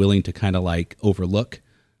people are willing to kind of like overlook,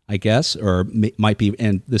 I guess, or might be,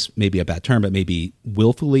 and this may be a bad term, but maybe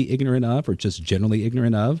willfully ignorant of, or just generally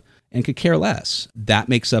ignorant of, and could care less. That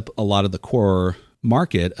makes up a lot of the core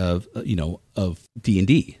market of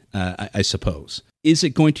D&D, I suppose. Is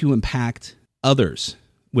it going to impact others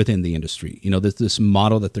within the industry? This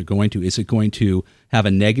model that they're going to, is it going to have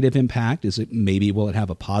a negative impact? Will it have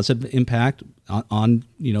a positive impact on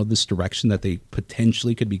this direction that they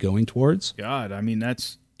potentially could be going towards? God, I mean,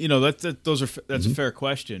 that's a fair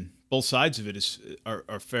question. Both sides of it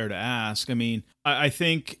are fair to ask. I mean, I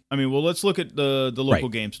think, well, let's look at the local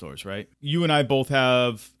game stores, right? You and I both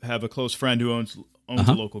have a close friend who owns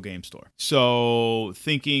a local game store. So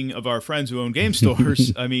thinking of our friends who own game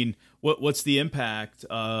stores, I mean, what's the impact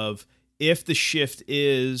of if the shift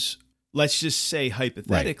is, let's just say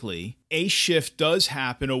hypothetically, a shift does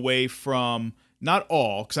happen away from, not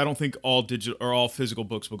all, because I don't think all digital or all physical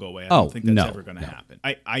books will go away. I don't think that's ever going to happen.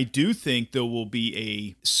 I do think there will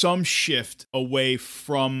be some shift away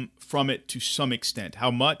from it to some extent. How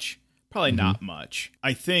much? Probably not much.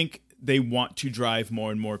 I think they want to drive more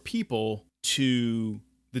and more people to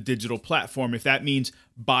the digital platform. If that means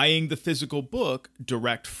buying the physical book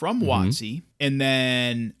direct from WotC, and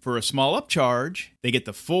then for a small upcharge, they get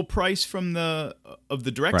the full price from the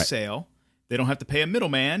direct sale. They don't have to pay a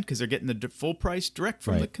middleman because they're getting the full price direct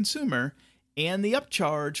from the consumer, and the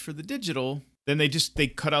upcharge for the digital. Then they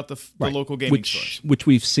cut out the local gaming stores, which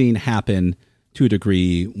we've seen happen to a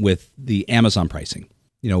degree with the Amazon pricing.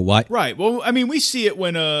 Why? Right. Well, I mean, we see it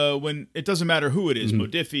when it doesn't matter who it is,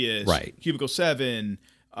 Modifius, Cubicle 7,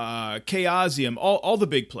 Chaosium, all the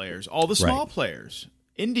big players, all the small players,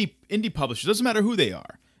 indie publishers, doesn't matter who they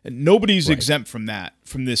are. And nobody's exempt from that,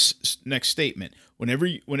 from this next statement.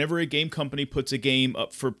 Whenever a game company puts a game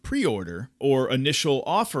up for pre-order or initial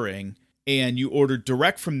offering, and you order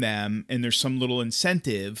direct from them, and there's some little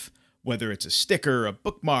incentive, whether it's a sticker, a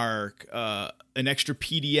bookmark, an extra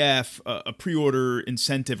PDF, a pre-order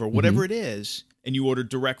incentive, or whatever it is, and you order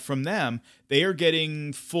direct from them, they are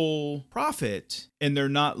getting full profit, and they're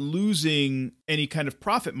not losing any kind of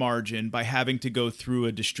profit margin by having to go through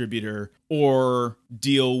a distributor or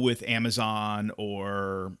deal with Amazon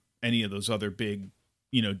or any of those other big,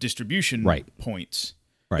 distribution points.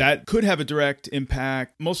 Right. That could have a direct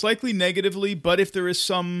impact, most likely negatively, but if there is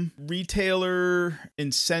some retailer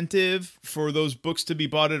incentive for those books to be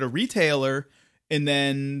bought at a retailer, and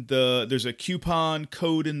then there's a coupon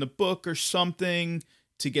code in the book or something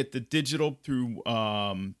to get the digital through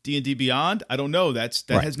D&D Beyond, I don't know. That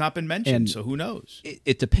Right. has not been mentioned, And so who knows?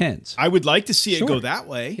 It depends. I would like to see Sure. it go that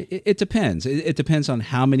way. It depends. It depends on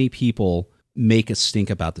how many people make a stink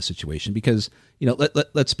about the situation, because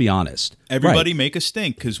let's be honest. Everybody Right. make a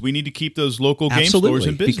stink, because we need to keep those local game Absolutely, stores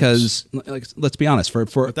in business. because let's be honest. For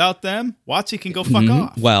Without them, WotC can go fuck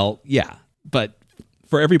off. Well, yeah, but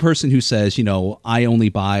for every person who says, I only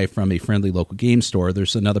buy from a friendly local game store,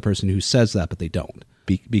 there's another person who says that, but they don't,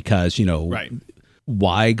 because Right.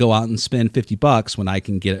 why go out and spend $50 when I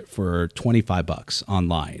can get it for $25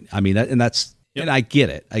 online? I mean, that's. Yep. And I get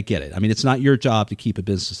it. I mean, it's not your job to keep a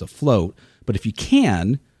business afloat, but if you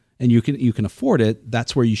can and you can afford it,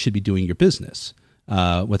 that's where you should be doing your business,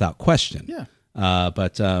 without question. Yeah.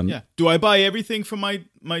 Yeah. Do I buy everything from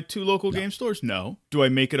my two local game stores? No. Do I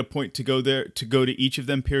make it a point to go to each of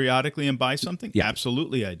them periodically and buy something? Yeah.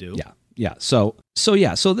 Absolutely, I do. Yeah. So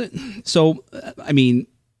I mean,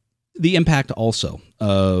 the impact also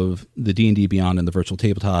of the D&D Beyond and the virtual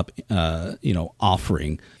tabletop,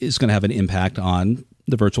 offering is going to have an impact on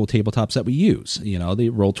the virtual tabletops that we use. The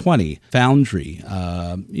Roll20, Foundry,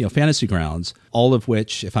 Fantasy Grounds, all of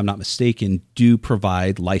which, if I'm not mistaken, do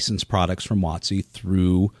provide licensed products from WotC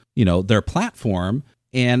through their platform,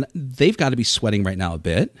 and they've got to be sweating right now a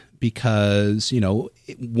bit because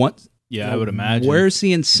I would imagine. Where's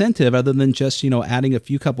the incentive other than just, adding a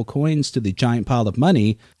few couple coins to the giant pile of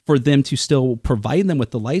money for them to still provide them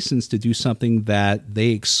with the license to do something that they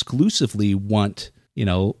exclusively want,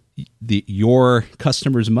 your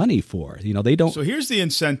customers' money for? They don't. So here's the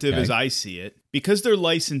incentive as I see it. Because they're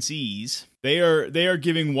licensees, they are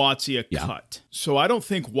giving WotC a cut. So I don't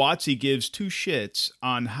think WotC gives two shits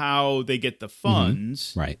on how they get the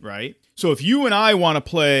funds. Mm-hmm. Right. So if you and I want to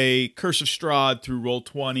play Curse of Strahd through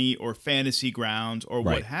Roll20 or Fantasy Grounds or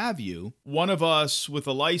what have you, one of us with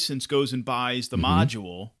a license goes and buys the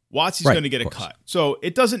module. WotC's going to get a cut. So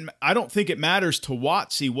I don't think it matters to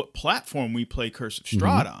WotC what platform we play Curse of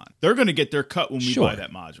Strahd on. They're going to get their cut when we buy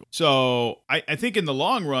that module. So I think in the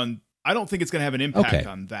long run, I don't think it's going to have an impact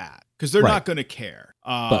on that, because they're not going to care.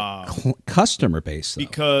 But customer base, though.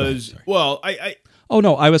 Because, Oh,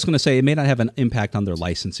 no, I was going to say it may not have an impact on their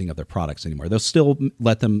licensing of their products anymore. They'll still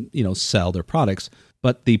let them, sell their products,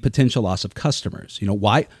 but the potential loss of customers.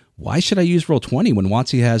 Why should I use Roll20 when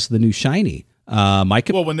WotC has the new Shiny?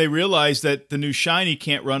 When they realize that the new Shiny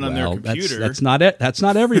can't run on their computer. That's not it. That's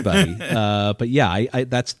not everybody. But yeah,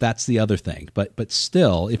 that's the other thing. But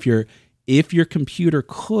still, if your computer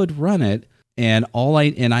could run it, and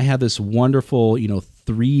I have this wonderful,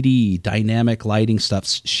 3D dynamic lighting stuff,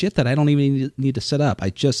 shit that I don't even need to set up. I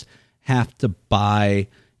just have to buy,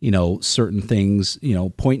 certain things,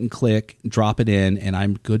 point and click, drop it in, and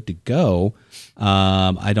I'm good to go.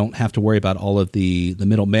 I don't have to worry about all of the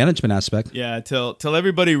middle management aspect. Yeah, till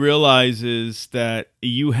everybody realizes that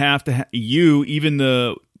you have to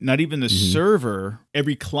not even the server,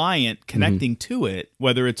 every client connecting to it,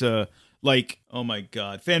 whether it's oh my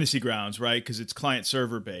God, Fantasy Grounds, right? Because it's client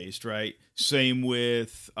server based, right? Same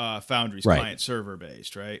with Foundry's client server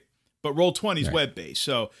based, right? But Roll20 is web based.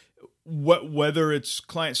 So whether it's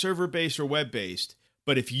client server based or web based,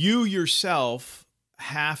 but if you yourself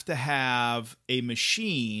have to have a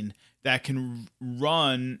machine that can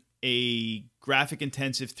run a graphic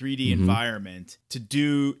intensive 3D environment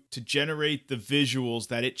to generate the visuals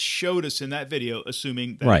that it showed us in that video,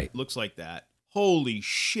 assuming that it looks like that, holy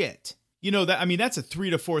shit. That's a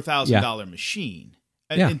 $3,000 to $4,000 machine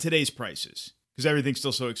in today's prices, because everything's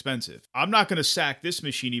still so expensive. I'm not going to sack this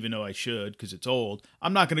machine, even though I should, because it's old.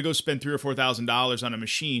 I'm not going to go spend $3,000 or $4,000 on a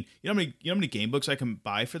machine. You know how many game books I can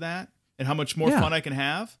buy for that, and how much more fun I can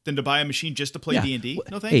have than to buy a machine just to play D&D?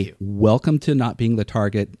 No, thank you. Welcome to not being the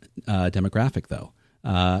target demographic, though.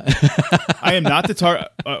 I am not the target.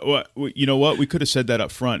 You know what? We could have said that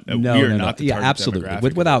up front. We are not the target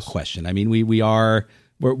absolutely, without question. I mean, we are.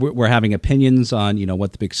 We're having opinions on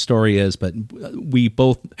what the big story is, but we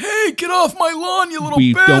both get off my lawn, you little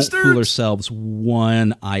we bastards! Don't fool ourselves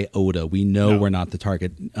one iota. We know we're not the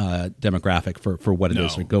target demographic for what it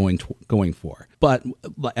is we're going for. But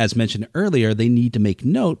as mentioned earlier, they need to make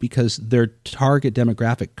note, because their target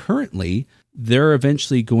demographic currently, they're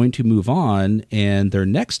eventually going to move on, and their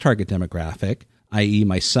next target demographic, i.e.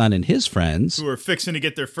 my son and his friends, who are fixing to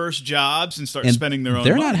get their first jobs and start spending their own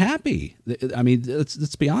they're money. Not happy. I mean,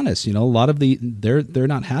 let's be honest. A lot of they're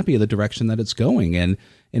not happy with the direction that it's going, and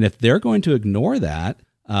if they're going to ignore that,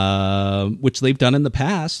 which they've done in the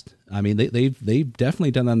past. I mean, they've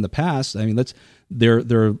definitely done that in the past. I mean,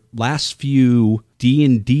 their last few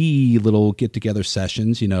D&D little get-together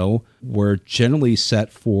sessions, were generally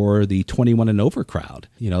set for the 21 and over crowd.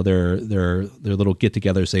 Their little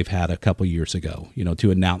get-togethers they've had a couple years ago,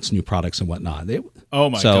 to announce new products and whatnot.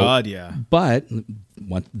 God, yeah. But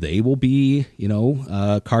they will be,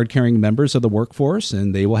 card-carrying members of the workforce,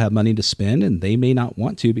 and they will have money to spend, and they may not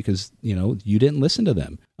want to because, you didn't listen to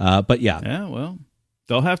them. But yeah. Yeah, well,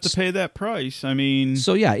 they'll have to pay that price. I mean...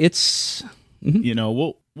 So, yeah, it's...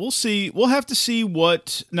 Mm-hmm. We'll see. We'll have to see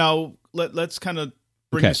what now. Let's kind of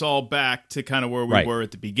bring us all back to kind of where we were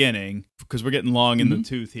at the beginning, because we're getting long in the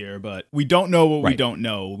tooth here. But we don't know what we don't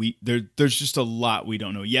know. There's just a lot we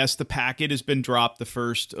don't know. Yes, the packet has been dropped. The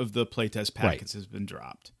first of the playtest packets has been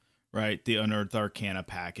dropped. Right, the Unearthed Arcana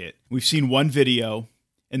packet. We've seen one video.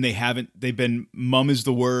 And they've been mum is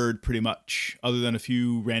the word pretty much, other than a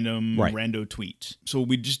few rando tweets. So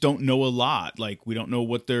we just don't know a lot. Like, we don't know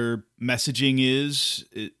what their messaging is.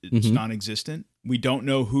 It's non-existent. We don't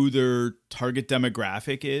know who their target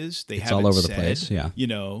demographic is. It's haven't all over said, the place, yeah.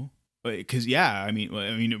 Because, I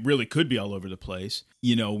mean, it really could be all over the place.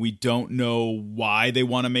 We don't know why they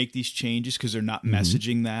want to make these changes, because they're not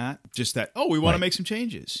messaging that. Just that, we want to make some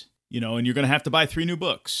changes. And you're going to have to buy 3 new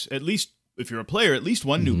books, at least. If you're a player, at least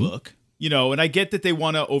one new book, and I get that they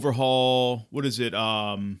want to overhaul. What is it?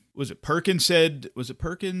 Was it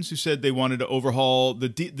Perkins who said they wanted to overhaul the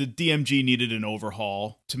DMG needed an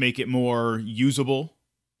overhaul to make it more usable,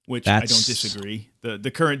 which I don't disagree.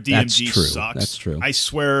 The current DMG sucks. That's true. I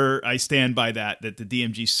swear I stand by that the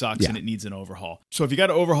DMG sucks and it needs an overhaul. So if you got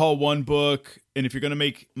to overhaul one book, and if you're going to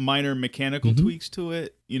make minor mechanical tweaks to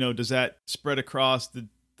it, does that spread across the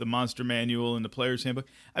monster manual and the player's handbook?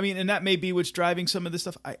 I mean, and that may be what's driving some of this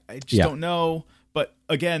stuff. I just don't know. But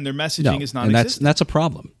again, their messaging is non-existent. And that's a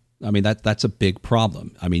problem. I mean, that's a big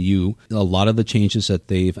problem. I mean, a lot of the changes that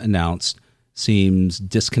they've announced seems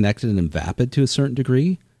disconnected and vapid to a certain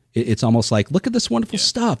degree. It's almost like, look at this wonderful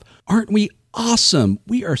stuff. Aren't we awesome?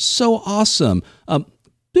 We are so awesome.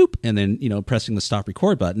 Boop, and then pressing the stop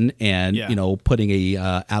record button and putting a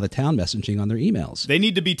out of town messaging on their emails. They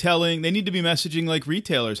need to be messaging like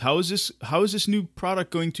retailers. How is this new product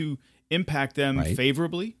going to impact them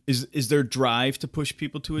favorably? Is there drive to push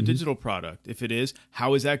people to a digital product? If it is,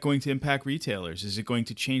 how is that going to impact retailers? Is it going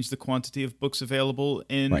to change the quantity of books available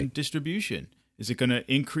in distribution? Is it going to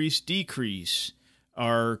increase, decrease?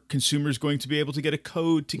 Are consumers going to be able to get a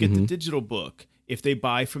code to get the digital book if they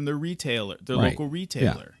buy from their retailer, their local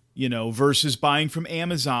retailer, versus buying from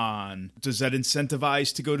Amazon? Does that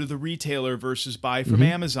incentivize to go to the retailer versus buy from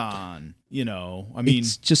Amazon? I mean,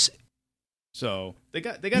 it's just, so they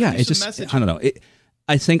got to do some messaging. I don't know.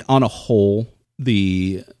 I think on a whole,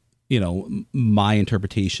 my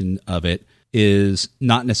interpretation of it is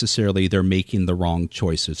not necessarily they're making the wrong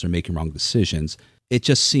choices or making wrong decisions. It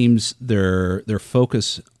just seems their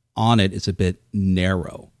focus on it is a bit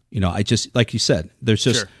narrow. I just, like you said,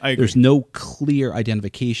 there's no clear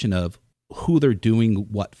identification of who they're doing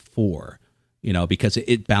what for, because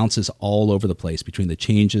it bounces all over the place between the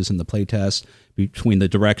changes in the playtest, between the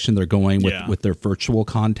direction they're going with their virtual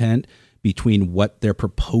content, between what they're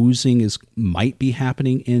proposing might be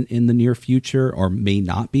happening in the near future or may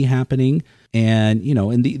not be happening. And,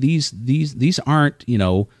 and these aren't,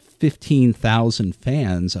 15,000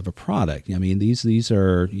 fans of a product. I mean, these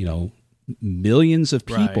are, millions of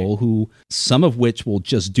people who, some of which will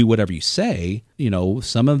just do whatever you say.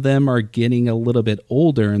 Some of them are getting a little bit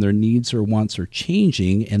older and their needs or wants are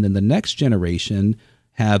changing, and then the next generation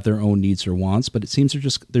have their own needs or wants, but it seems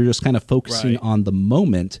they're just kind of focusing on the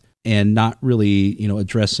moment and not really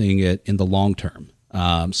addressing it in the long term.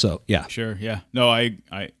 So yeah, sure, yeah, no, I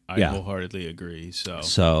wholeheartly agree.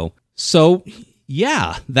 So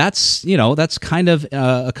yeah, that's kind of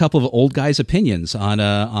a couple of old guys' opinions on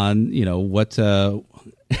what.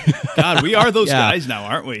 God, we are those guys now,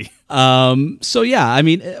 aren't we? So yeah, I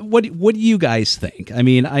mean, what do you guys think? I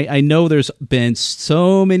mean, I know there's been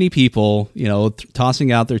so many people,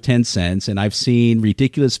 tossing out their 10 cents, and I've seen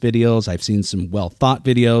ridiculous videos. I've seen some well thought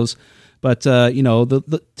videos, but to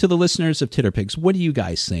the listeners of Titterpigs, what do you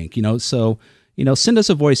guys think? Send us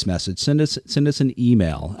a voice message, send us an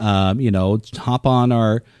email, hop on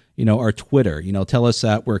our Twitter, tell us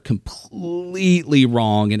that we're completely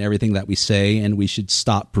wrong in everything that we say and we should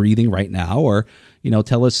stop breathing right now. Or,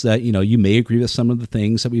 tell us that, you may agree with some of the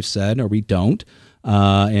things that we've said or we don't,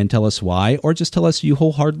 and tell us why, or just tell us you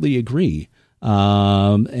wholeheartedly agree.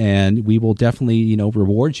 And we will definitely,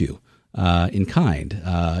 reward you, in kind.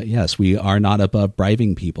 Yes, we are not above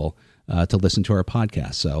bribing people, to listen to our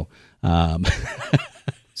podcast. So,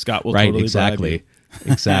 Scott will right, totally exactly. bribe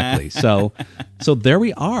you. Exactly. So there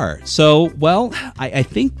we are. So, well, I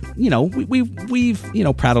think,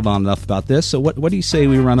 we've prattled on enough about this. So what do you say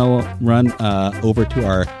we run over to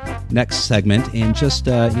our next segment and just,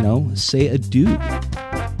 say adieu?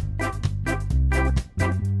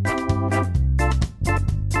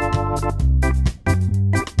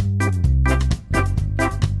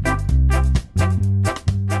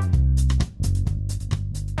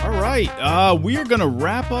 We are going to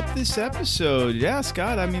wrap up this episode. Yeah,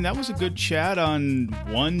 Scott, I mean, that was a good chat on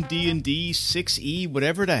OneDnD 6E,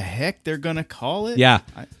 whatever the heck they're going to call it. Yeah.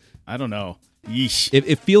 I don't know. Yeesh.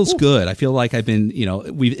 It feels good. I feel like I've been,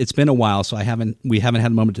 it's been a while, so we haven't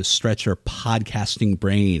had a moment to stretch our podcasting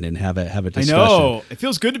brain and have a discussion. I know. It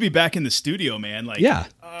feels good to be back in the studio, man. Like, yeah.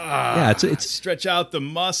 It's stretch out the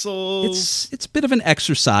muscles. It's a bit of an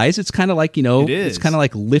exercise. It's kind of like, it's kind of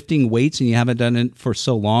like lifting weights and you haven't done it for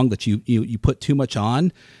so long that you put too much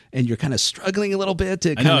on and you're kind of struggling a little bit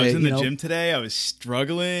to kind of, I was in the gym today. I was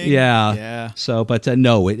struggling. Yeah. Yeah. So, but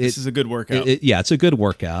no, this is a good workout. It's a good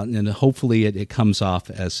workout, and hopefully it comes off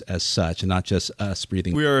as such and not just us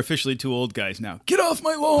breathing. We are officially two old guys now. Get off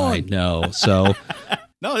my lawn. I know. So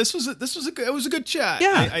no, it was a good chat.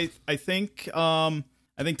 Yeah. I think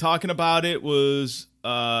talking about it was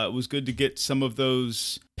good to get some of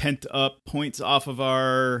those pent up points off of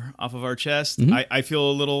our chest. Mm-hmm. I feel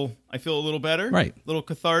a little better. Right. Little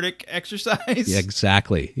cathartic exercise. Yeah,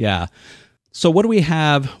 exactly. Yeah. So what do we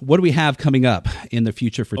have coming up in the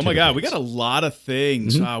future for Oh my God, we got a lot of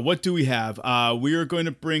things. Mm-hmm. What do we have? We are going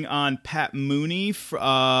to bring on Pat Mooney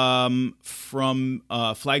from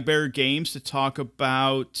Flagbearer Games to talk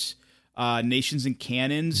about Nations and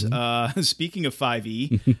Cannons. Mm-hmm. Speaking of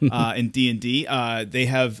 5e and D&D, they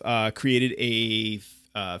have created a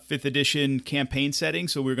 5th edition campaign setting,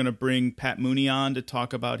 so we're going to bring Pat Mooney on to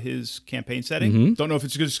talk about his campaign setting. Mm-hmm. Don't know if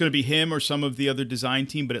it's just going to be him or some of the other design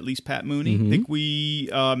team, but at least Pat Mooney. Mm-hmm. I think we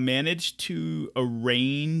managed to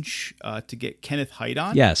arrange to get Kenneth Height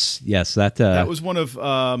on. Yes, that was one of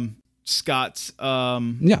Scott's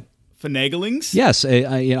finaglings. Yes,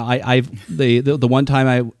 the one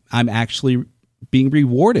time I'm actually being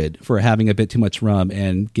rewarded for having a bit too much rum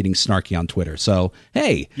and getting snarky on Twitter. So,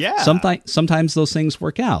 hey, sometimes those things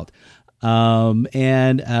work out.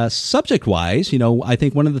 And subject-wise, I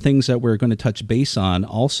think one of the things that we're going to touch base on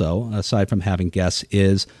also, aside from having guests,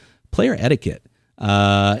 is player etiquette.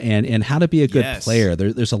 And how to be a good player.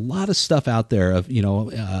 There's a lot of stuff out there of,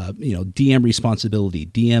 DM responsibility,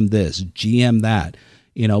 DM this, GM that.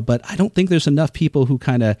 But I don't think there's enough people who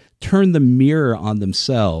kind of turn the mirror on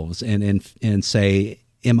themselves and say,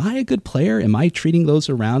 am I a good player? Am I treating those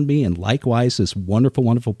around me? And likewise, this wonderful,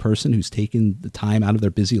 wonderful person who's taken the time out of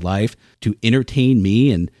their busy life to entertain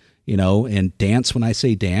me and dance when I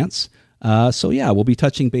say dance. We'll be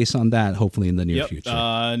touching base on that hopefully in the near future.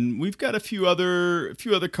 And we've got a few other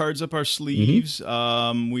cards up our sleeves.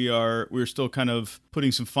 Mm-hmm. We're still kind of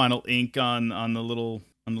putting some final ink on the little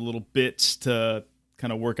bits to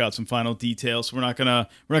kind of work out some final details. So we're not gonna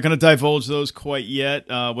divulge those quite yet,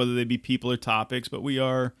 whether they be people or topics. But we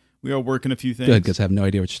are working a few things. Good, because I have no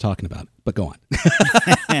idea what you're talking about. But go on.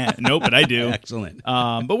 No, but I do. Excellent.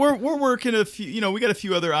 But we're working a few. We when a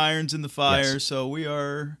few irons in the fire. Yes. So we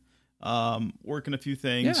are working a few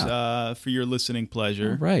things for your listening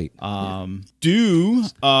pleasure. All right.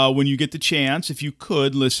 When you get the chance, if you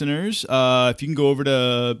could, listeners, if you can go over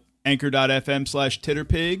to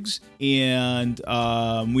anchor.fm/titterpigs and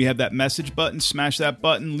we have that message button. Smash that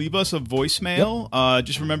button, leave us a voicemail.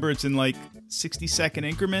 Just remember it's in like 60-second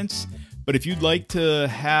increments. But if you'd like to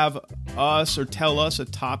have us or tell us a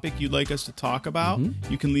topic you'd like us to talk about,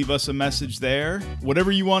 you can leave us a message there.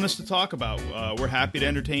 Whatever you want us to talk about, we're happy to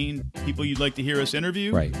entertain people you'd like to hear us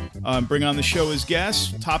interview. Right. Bring on the show as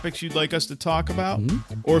guests, topics you'd like us to talk about.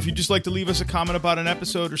 Or if you'd just like to leave us a comment about an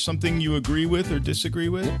episode or something you agree with or disagree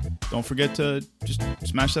with, don't forget to just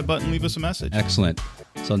smash that button, leave us a message. Excellent.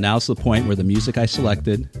 So now's the point where the music I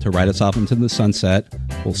selected to ride us off into the sunset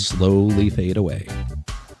will slowly fade away.